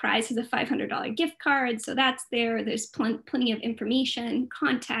 so the prize is a $500 gift card. So that's there. There's plenty of information,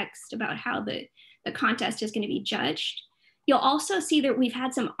 context about how the contest is going to be judged. You'll also see that we've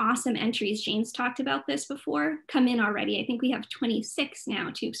had some awesome entries. James talked about this before, come in already. I think we have 26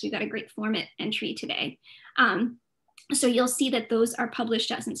 now too, so we got a great Formit entry today. So you'll see that those are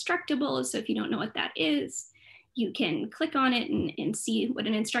published as instructables. So if you don't know what that is, you can click on it and see what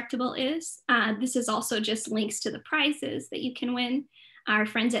an instructable is. This is also just links to the prizes that you can win. Our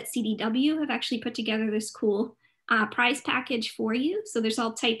friends at CDW have actually put together this cool prize package for you. So there's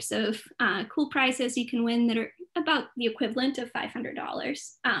all types of cool prizes you can win that are about the equivalent of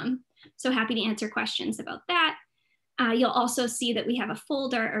 $500. So happy to answer questions about that. You'll also see that we have a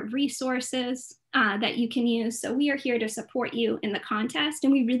folder of resources that you can use. So we are here to support you in the contest,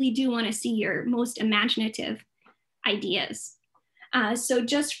 and we really do want to see your most imaginative ideas. So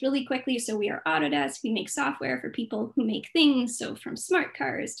just really quickly, so we are Autodesk. We make software for people who make things. So from smart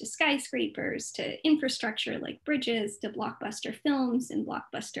cars to skyscrapers to infrastructure like bridges to blockbuster films and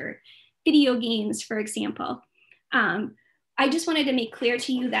blockbuster video games, for example. I just wanted to make clear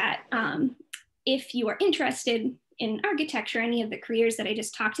to you that if you are interested in architecture, any of the careers that I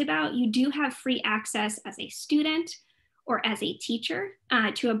just talked about, you do have free access as a student or as a teacher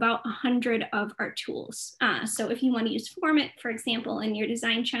to about 100 of our tools. So if you want to use Format, for example, in your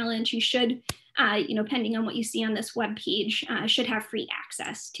design challenge, you should, pending on what you see on this webpage, should have free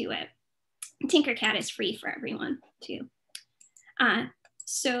access to it. Tinkercad is free for everyone too.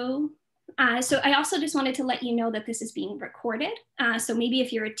 So I also just wanted to let you know that this is being recorded. So maybe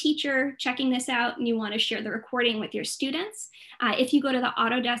if you're a teacher checking this out and you want to share the recording with your students, if you go to the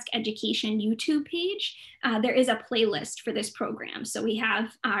Autodesk Education YouTube page, there is a playlist for this program. So we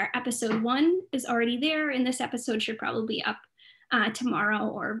have our episode 1 is already there, and this episode should probably be up tomorrow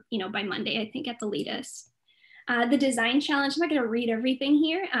or by Monday, I think at the latest. The design challenge, I'm not going to read everything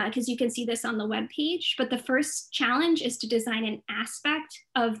here because you can see this on the web page, but the first challenge is to design an aspect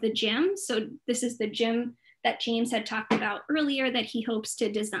of the gym. So this is the gym that James had talked about earlier that he hopes to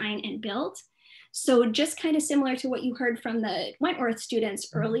design and build. So just kind of similar to what you heard from the Wentworth students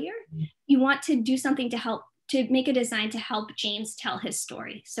earlier, you want to do something to make a design to help James tell his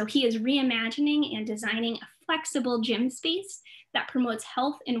story. So he is reimagining and designing a flexible gym space that promotes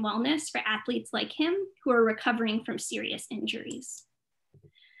health and wellness for athletes like him who are recovering from serious injuries.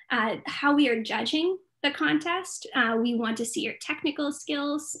 How we are judging the contest, we want to see your technical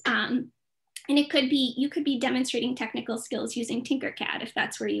skills. And it could be, you could be demonstrating technical skills using Tinkercad if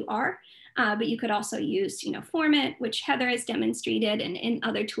that's where you are, but you could also use Format, which Heather has demonstrated, and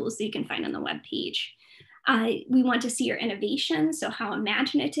other tools that you can find on the webpage. We want to see your innovation. So how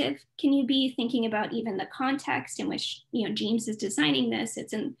imaginative can you be, thinking about even the context in which James is designing this?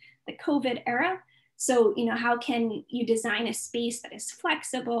 It's in the COVID era. So how can you design a space that is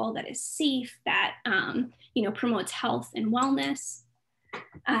flexible, that is safe, that promotes health and wellness?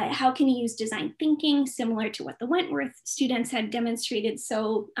 How can you use design thinking, similar to what the Wentworth students had demonstrated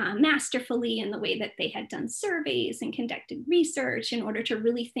so masterfully in the way that they had done surveys and conducted research in order to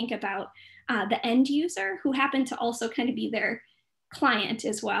really think about the end user, who happened to also kind of be their client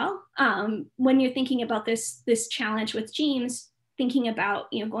as well. When you're thinking about this challenge with James, thinking about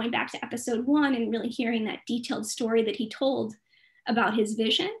going back to episode 1 and really hearing that detailed story that he told about his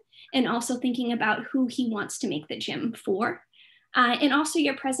vision, and also thinking about who he wants to make the gym for. And also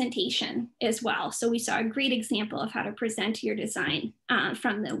your presentation as well. So we saw a great example of how to present your design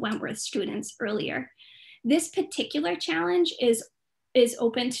from the Wentworth students earlier. This particular challenge is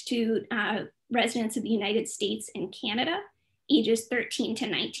open to residents of the United States and Canada, ages 13 to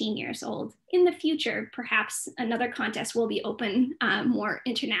 19 years old. In the future, perhaps another contest will be open more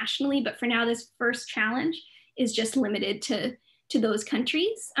internationally, but for now, this first challenge is just limited to those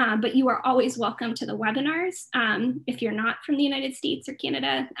countries, but you are always welcome to the webinars. If you're not from the United States or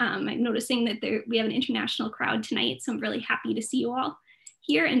Canada, I'm noticing that we have an international crowd tonight, so I'm really happy to see you all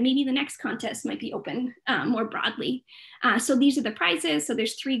here, and maybe the next contest might be open more broadly. So these are the prizes. So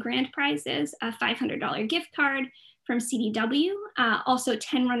there's 3 grand prizes, a $500 gift card from CDW. Also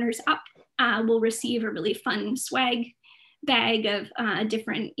 10 runners up will receive a really fun swag bag of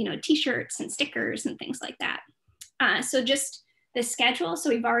different t-shirts and stickers and things like that. So just the schedule. So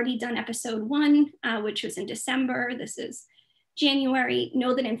we've already done episode 1, which was in December. This is January.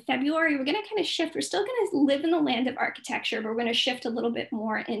 Know that in February, we're going to kind of shift. We're still going to live in the land of architecture, but we're going to shift a little bit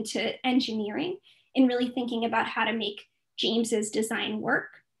more into engineering and really thinking about how to make James's design work.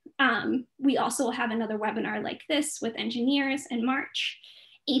 We also will have another webinar like this with engineers in March.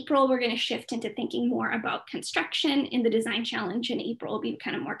 April, we're going to shift into thinking more about construction. In the design challenge in April will be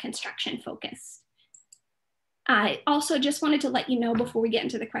kind of more construction focused. I also just wanted to let you know before we get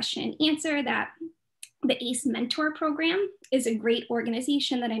into the question and answer that the ACE Mentor Program is a great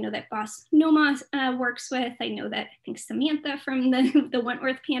organization that I know that Boss Noma works with. I know that I think Samantha from the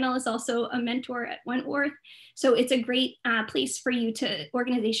Wentworth panel is also a mentor at Wentworth. So it's a great place for you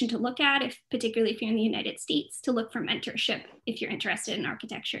organization to look at, particularly if you're in the United States, to look for mentorship if you're interested in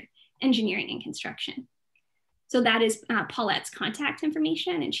architecture, engineering, and construction. So that is Paulette's contact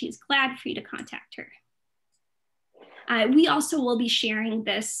information, and she's glad for you to contact her. We also will be sharing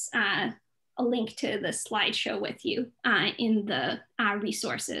this, a link to the slideshow with you in the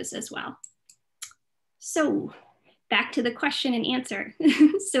resources as well. So back to the question and answer.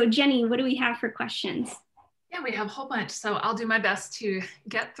 So Jenny, what do we have for questions? Yeah, we have a whole bunch, so I'll do my best to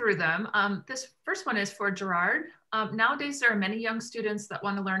get through them. This first one is for Gerard. Nowadays, there are many young students that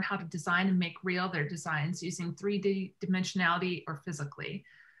want to learn how to design and make real their designs using 3D dimensionality or physically.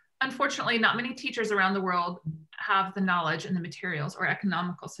 Unfortunately, not many teachers around the world have the knowledge and the materials or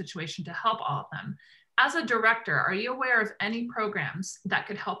economical situation to help all of them. As a director, are you aware of any programs that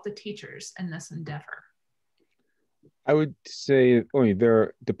could help the teachers in this endeavor? I would say only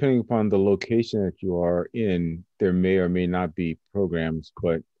there, depending upon the location that you are in, there may or may not be programs,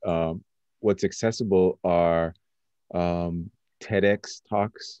 but what's accessible are TEDx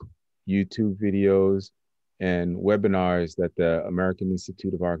talks, YouTube videos, and webinars that the American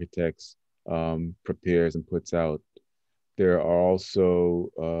Institute of Architects prepares and puts out. There are also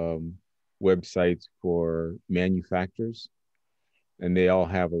websites for manufacturers, and they all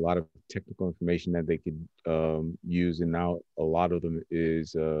have a lot of technical information that they could use. And now a lot of them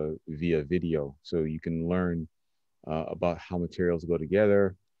is via video. So you can learn about how materials go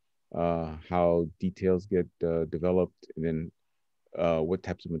together, how details get developed, and then what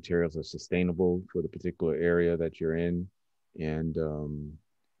types of materials are sustainable for the particular area that you're in. And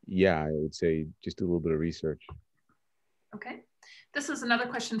yeah, I would say just do a little bit of research. Okay, this is another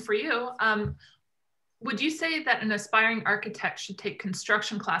question for you. Would you say that an aspiring architect should take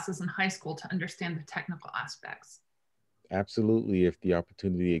construction classes in high school to understand the technical aspects? Absolutely, if the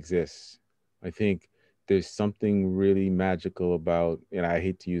opportunity exists. I think there's something really magical about, and I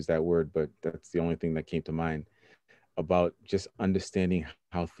hate to use that word, but that's the only thing that came to mind, about just understanding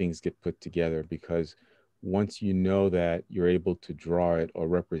how things get put together. Because once you know that, you're able to draw it or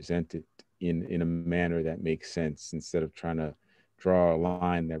represent it in a manner that makes sense, instead of trying to draw a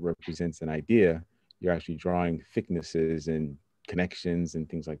line that represents an idea. You're actually drawing thicknesses and connections and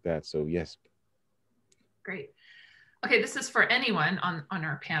things like that. So yes. Great. Okay, this is for anyone on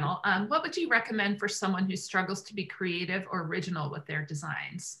our panel. What would you recommend for someone who struggles to be creative or original with their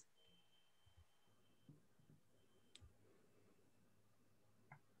designs?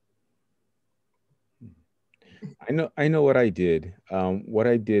 I know what I did. What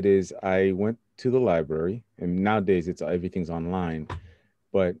I did is I went to the library, and nowadays everything's online.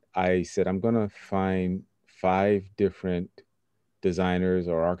 But I said, I'm gonna find 5 different designers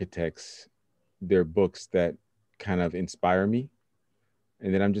or architects, their books that kind of inspire me.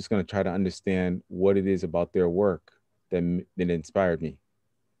 And then I'm just gonna try to understand what it is about their work that inspired me.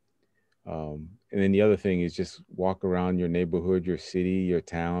 And then the other thing is just walk around your neighborhood, your city, your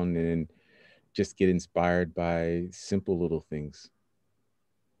town, and just get inspired by simple little things.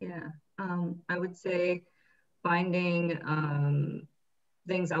 Yeah, I would say finding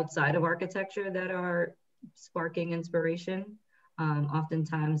things outside of architecture that are sparking inspiration.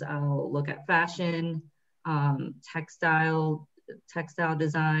 Oftentimes I'll look at fashion, textile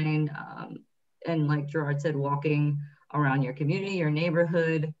design, and like Gerard said, walking around your community, your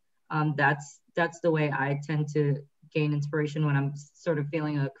neighborhood. That's the way I tend to gain inspiration when I'm sort of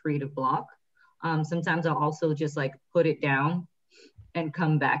feeling a creative block. Sometimes I'll also just like put it down and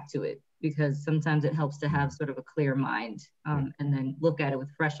come back to it, because sometimes it helps to have sort of a clear mind, and then look at it with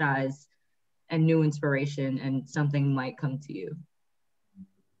fresh eyes and new inspiration, and something might come to you.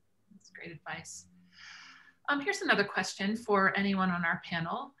 That's great advice. Here's another question for anyone on our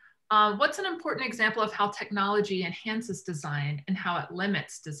panel. What's an important example of how technology enhances design and how it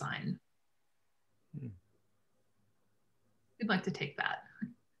limits design? Who'd like to take that?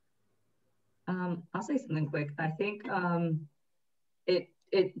 I'll say something quick. I think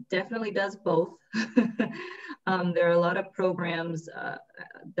it definitely does both. There are a lot of programs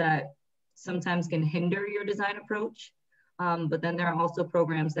that sometimes can hinder your design approach, but then there are also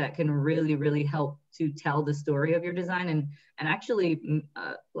programs that can really, really help to tell the story of your design and actually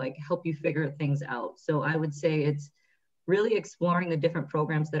like help you figure things out. So I would say it's really exploring the different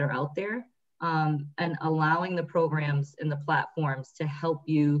programs that are out there, and allowing the programs and the platforms to help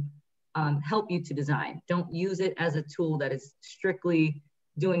you to design. Don't use it as a tool that is strictly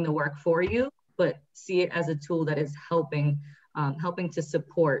doing the work for you, but see it as a tool that is helping to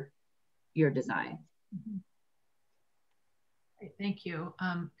support your design. Great, thank you.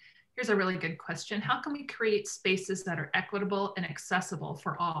 Here's a really good question. How can we create spaces that are equitable and accessible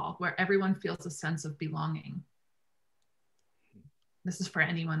for all, where everyone feels a sense of belonging? This is for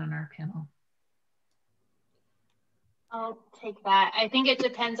anyone on our panel. I'll take that. I think it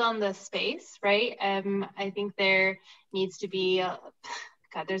depends on the space, right? I think there needs to be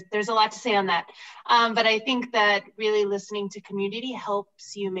God, there's a lot to say on that. But I think that really listening to community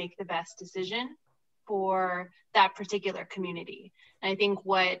helps you make the best decision for that particular community. And I think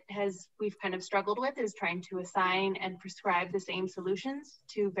what we've kind of struggled with is trying to assign and prescribe the same solutions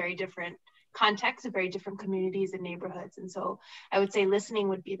to very different contexts of very different communities and neighborhoods. And so I would say listening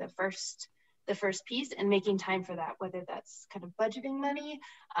would be the the first piece and making time for that, whether that's kind of budgeting money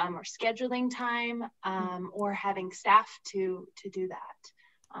or scheduling time or having staff to do that,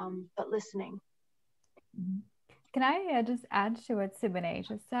 but listening. Can I just add to what Siboney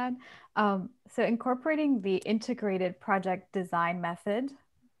just said? So incorporating the integrated project design method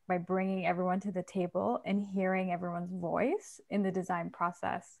by bringing everyone to the table and hearing everyone's voice in the design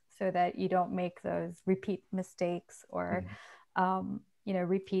process so that you don't make those repeat mistakes or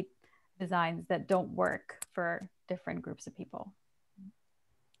repeat designs that don't work for different groups of people.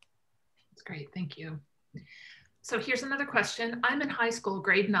 That's great, thank you. So here's another question. I'm in high school,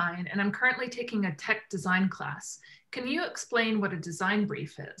 grade 9, and I'm currently taking a tech design class. Can you explain what a design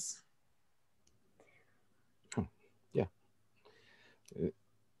brief is? Yeah.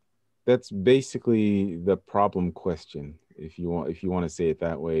 That's basically the problem question. If you want to say it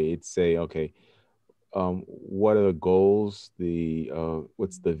that way, it's say, okay, what are the goals?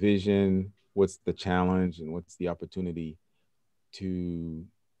 What's the vision? What's the challenge? And what's the opportunity to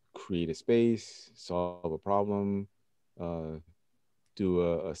create a space, solve a problem, do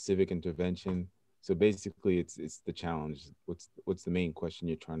a civic intervention. So basically, it's the challenge. What's the main question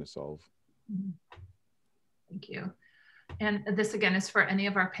you're trying to solve? Thank you. And this again is for any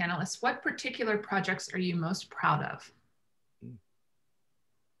of our panelists. What particular projects are you most proud of?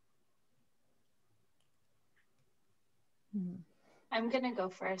 I'm gonna go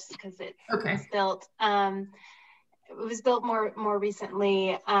first because it was built. It was built more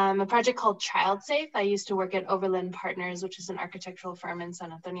recently. A project called Child Safe. I used to work at Overland Partners, which is an architectural firm in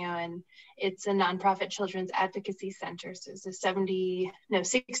San Antonio, and it's a nonprofit children's advocacy center. So it's a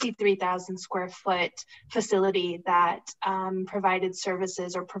 63,000 square foot facility that provides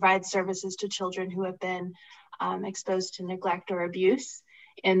services to children who have been exposed to neglect or abuse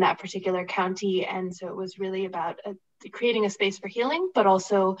in that particular county. And so it was really about creating a space for healing, but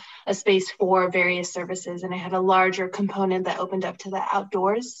also a space for various services. And I had a larger component that opened up to the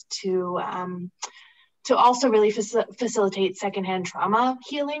outdoors to also really facilitate secondhand trauma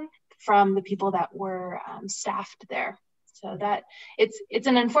healing from the people that were staffed there. So that it's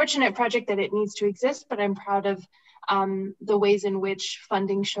an unfortunate project that it needs to exist, but I'm proud of the ways in which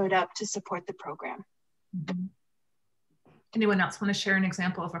funding showed up to support the program. Anyone else want to share an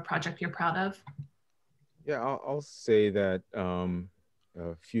example of a project you're proud of? Yeah, I'll say that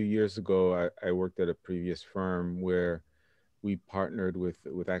a few years ago, I worked at a previous firm where we partnered with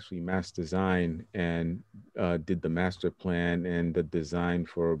actually Mass Design and did the master plan and the design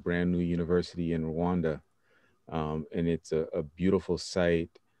for a brand new university in Rwanda. And it's a beautiful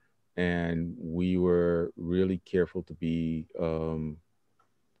site. And we were really careful to be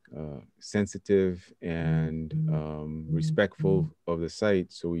sensitive and respectful of the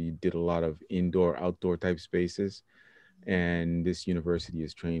site. So we did a lot of indoor, outdoor type spaces. And this university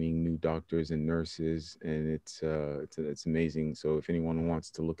is training new doctors and nurses, and it's amazing. So if anyone wants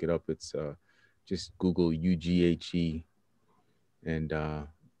to look it up, it's just Google UGHE, and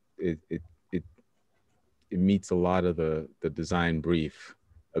it meets a lot of the design brief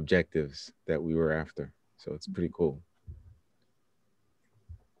objectives that we were after. So it's pretty cool.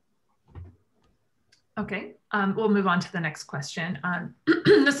 Okay, we'll move on to the next question.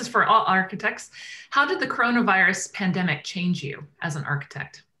 This is for all architects. How did the coronavirus pandemic change you as an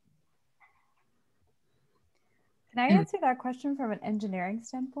architect? Can I answer that question from an engineering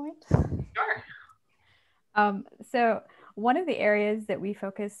standpoint? Sure. So one of the areas that we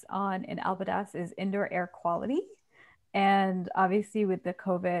focus on in Albadas is indoor air quality. And obviously with the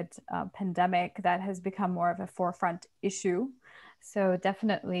COVID pandemic, that has become more of a forefront issue. So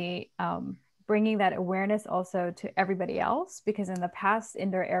definitely bringing that awareness also to everybody else, because in the past,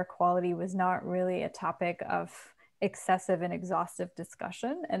 indoor air quality was not really a topic of excessive and exhaustive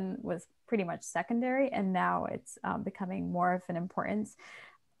discussion and was pretty much secondary. And now it's becoming more of an importance.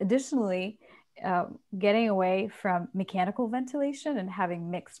 Additionally, getting away from mechanical ventilation and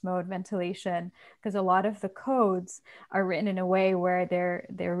having mixed mode ventilation, because a lot of the codes are written in a way where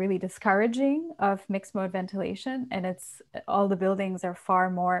they're really discouraging of mixed mode ventilation, and it's all the buildings are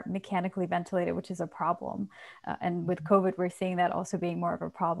far more mechanically ventilated, which is a problem. And with COVID, we're seeing that also being more of a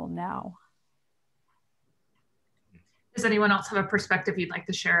problem now. Does anyone else have a perspective you'd like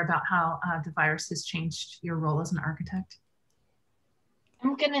to share about how the virus has changed your role as an architect?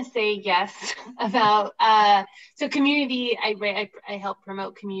 I'm gonna say yes about, so community, I help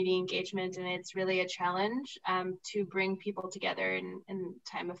promote community engagement, and it's really a challenge to bring people together in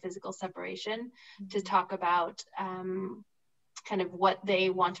time of physical separation to talk about kind of what they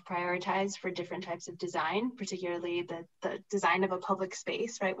want to prioritize for different types of design, particularly the design of a public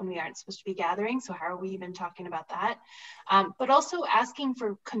space, right, when we aren't supposed to be gathering. So how are we even talking about that? But also asking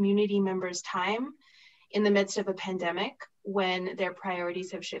for community members' time in the midst of a pandemic when their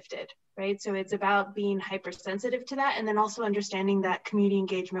priorities have shifted, right? So it's about being hypersensitive to that, and then also understanding that community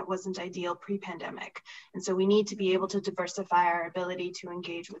engagement wasn't ideal pre-pandemic. And so we need to be able to diversify our ability to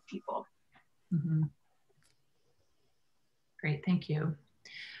engage with people. Mm-hmm. Great, thank you.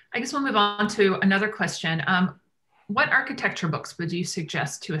 I guess we'll move on to another question. What architecture books would you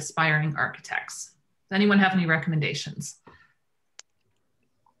suggest to aspiring architects? Does anyone have any recommendations?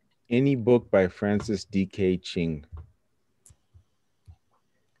 Any book by Francis D.K. Ching.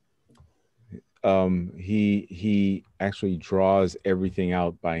 He actually draws everything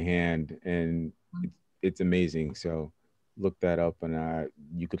out by hand, and it's amazing. So look that up, and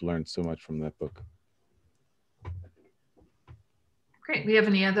you could learn so much from that book. Great. We have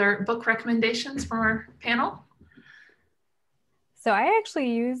any other book recommendations from our panel? So I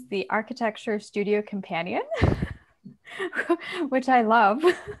actually use the Architecture Studio Companion, which I love.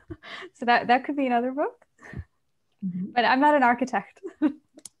 So that could be another book. Mm-hmm. But I'm not an architect.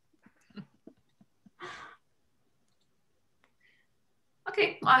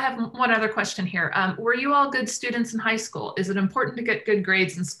 Okay, well, I have one other question here. Were you all good students in high school? Is it important to get good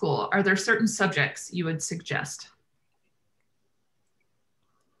grades in school? Are there certain subjects you would suggest?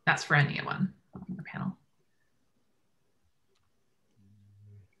 That's for anyone on the panel.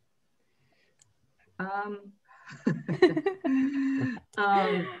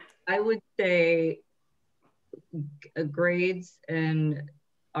 I would say grades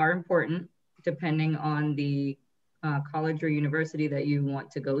are important depending on the college or university that you want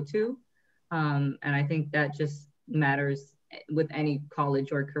to go to. And I think that just matters with any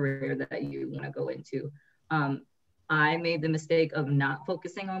college or career that you want to go into. I made the mistake of not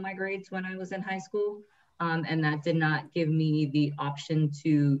focusing on my grades when I was in high school. And that did not give me the option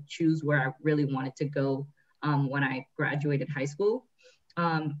to choose where I really wanted to go when I graduated high school.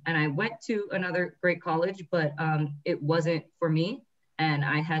 And I went to another great college, but it wasn't for me. And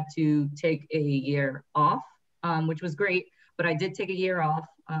I had to take a year off, which was great, but I did take a year off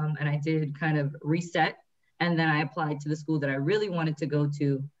and I did kind of reset. And then I applied to the school that I really wanted to go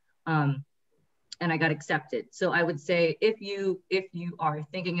to. And I got accepted. So I would say if you are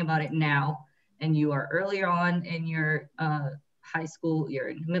thinking about it now and you are earlier on in your high school, you're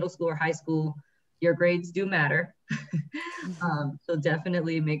in middle school or high school, your grades do matter. So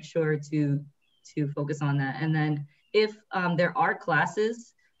definitely make sure to focus on that. And then if there are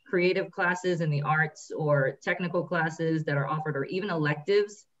classes, creative classes in the arts or technical classes that are offered, or even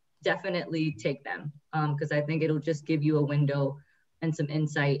electives, definitely take them because I think it'll just give you a window and some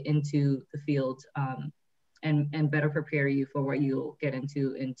insight into the field and better prepare you for what you'll get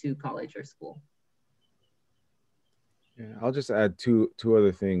into college or school. Yeah, I'll just add two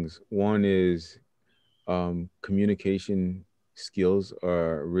other things. One is communication skills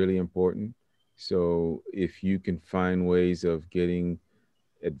are really important. So if you can find ways of getting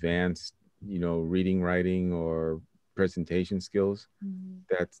advanced, reading, writing, or presentation skills,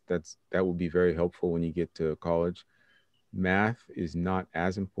 that will be very helpful when you get to college. Math is not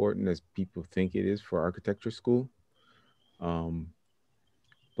as important as people think it is for architecture school.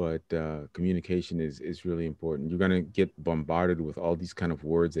 But communication is really important. You're going to get bombarded with all these kind of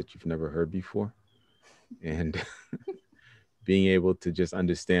words that you've never heard before. And being able to just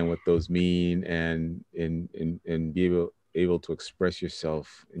understand what those mean and be able to express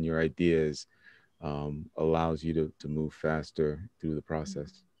yourself and your ideas allows you to move faster through the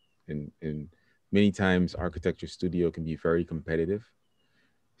process. And many times architecture studio can be very competitive.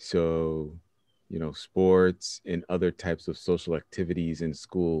 So, sports and other types of social activities in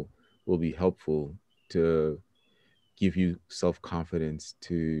school will be helpful to give you self-confidence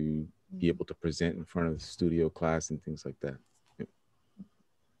to be able to present in front of the studio class and things like that. Yep.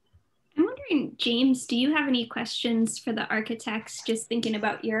 I'm wondering, James, do you have any questions for the architects just thinking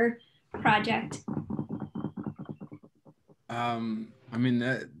about your project? I mean,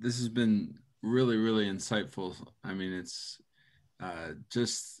 this has been really, really insightful. I mean, it's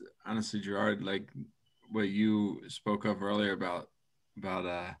just honestly, Gerard, like what you spoke of earlier about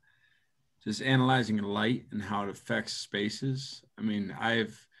just analyzing light and how it affects spaces. I mean,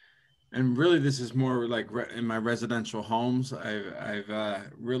 and really this is more like in my residential homes, I've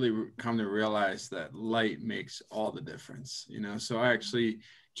really come to realize that light makes all the difference, So I actually,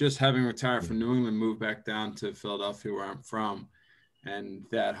 just having retired from New England, moved back down to Philadelphia where I'm from. And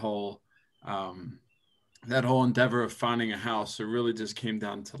that whole endeavor of finding a house, it really just came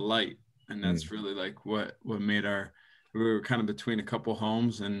down to light. And that's really like what made our we were kind of between a couple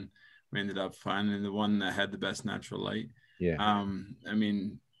homes, and we ended up finding the one that had the best natural light. Yeah. I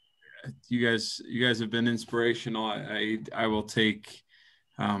mean, you guys have been inspirational. I will take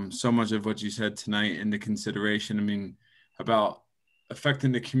so much of what you said tonight into consideration. I mean, about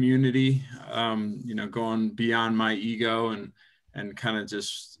affecting the community, you know, going beyond my ego and kind of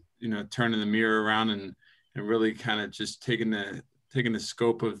just, you know, turning the mirror around and really kind of just taking the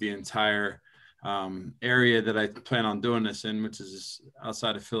scope of the entire area that I plan on doing this in, which is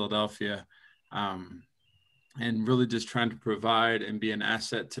outside of Philadelphia. And really just trying to provide and be an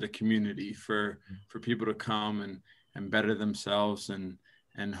asset to the community for people to come and better themselves and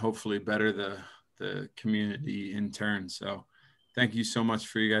hopefully better the community in turn. So thank you so much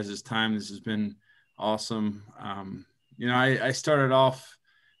for you guys' time. This has been awesome. You know, I started off,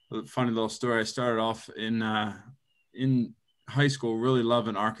 a funny little story. I started off in high school really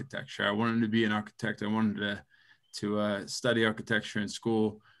loving architecture. I wanted to be an architect. I wanted to study architecture in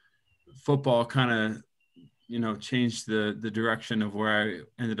school. Football kind of, you know, changed the direction of where I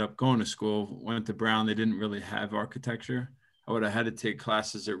ended up going to school. Went to Brown. They didn't really have architecture. I would have had to take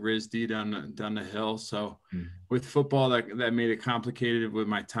classes at RISD down the hill. So with football, that made it complicated with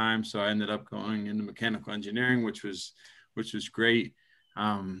my time. So I ended up going into mechanical engineering, which was great.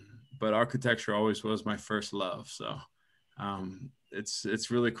 But architecture always was my first love. So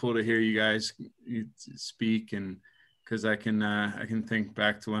it's really cool to hear you guys speak, and because I can think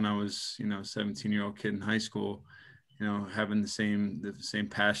back to when I was, you know, 17-year-old kid in high school, you know, having the same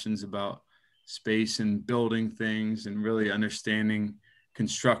passions about space and building things and really understanding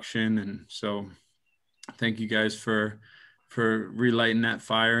construction. And so thank you guys for relighting that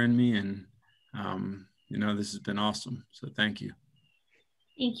fire in me. And you know, this has been awesome. So thank you.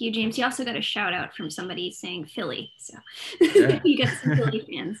 Thank you, James. You also got a shout out from somebody saying Philly. So yeah. You got some Philly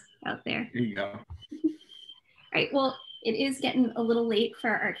fans out there. There you go. All right, well, it is getting a little late for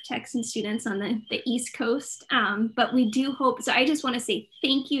our architects and students on the East Coast, but we do hope, so I just want to say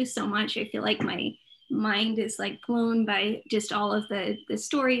thank you so much. I feel like my mind is like blown by just all of the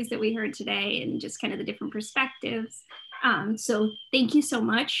stories that we heard today and just kind of the different perspectives. So thank you so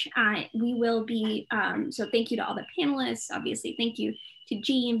much. We will be, so thank you to all the panelists, obviously. Thank you to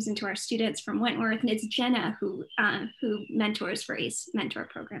James and to our students from Wentworth, and it's Jenna who mentors for ACE Mentor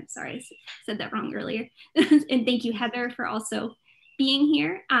Program. Sorry, I said that wrong earlier. And thank you, Heather, for also being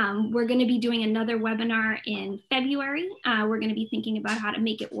here. We're gonna be doing another webinar in February. We're gonna be thinking about how to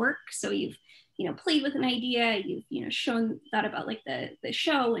make it work. So you've, you know, played with an idea, you've, you know, thought about like the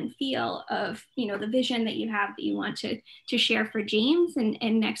show and feel of, you know, the vision that you have that you want to share for James.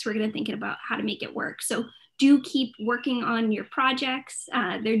 And next we're gonna think about how to make it work. So do keep working on your projects.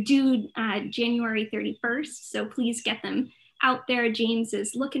 They're due January 31st. So please get them out there. James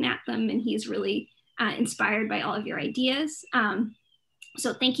is looking at them and he's really inspired by all of your ideas.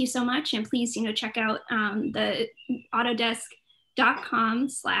 So thank you so much. And please, you know, check out the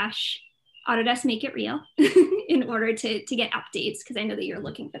autodesk.com/Autodesk Make It Real in order to get updates, because I know that you're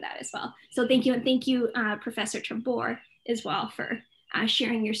looking for that as well. So thank you. And thank you, Professor Trebor, as well, for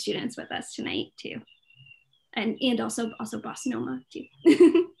sharing your students with us tonight too. And also Bossa Noma too.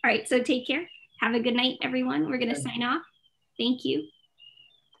 All right, so take care. Have a good night, everyone. We're gonna sign off. Thank you.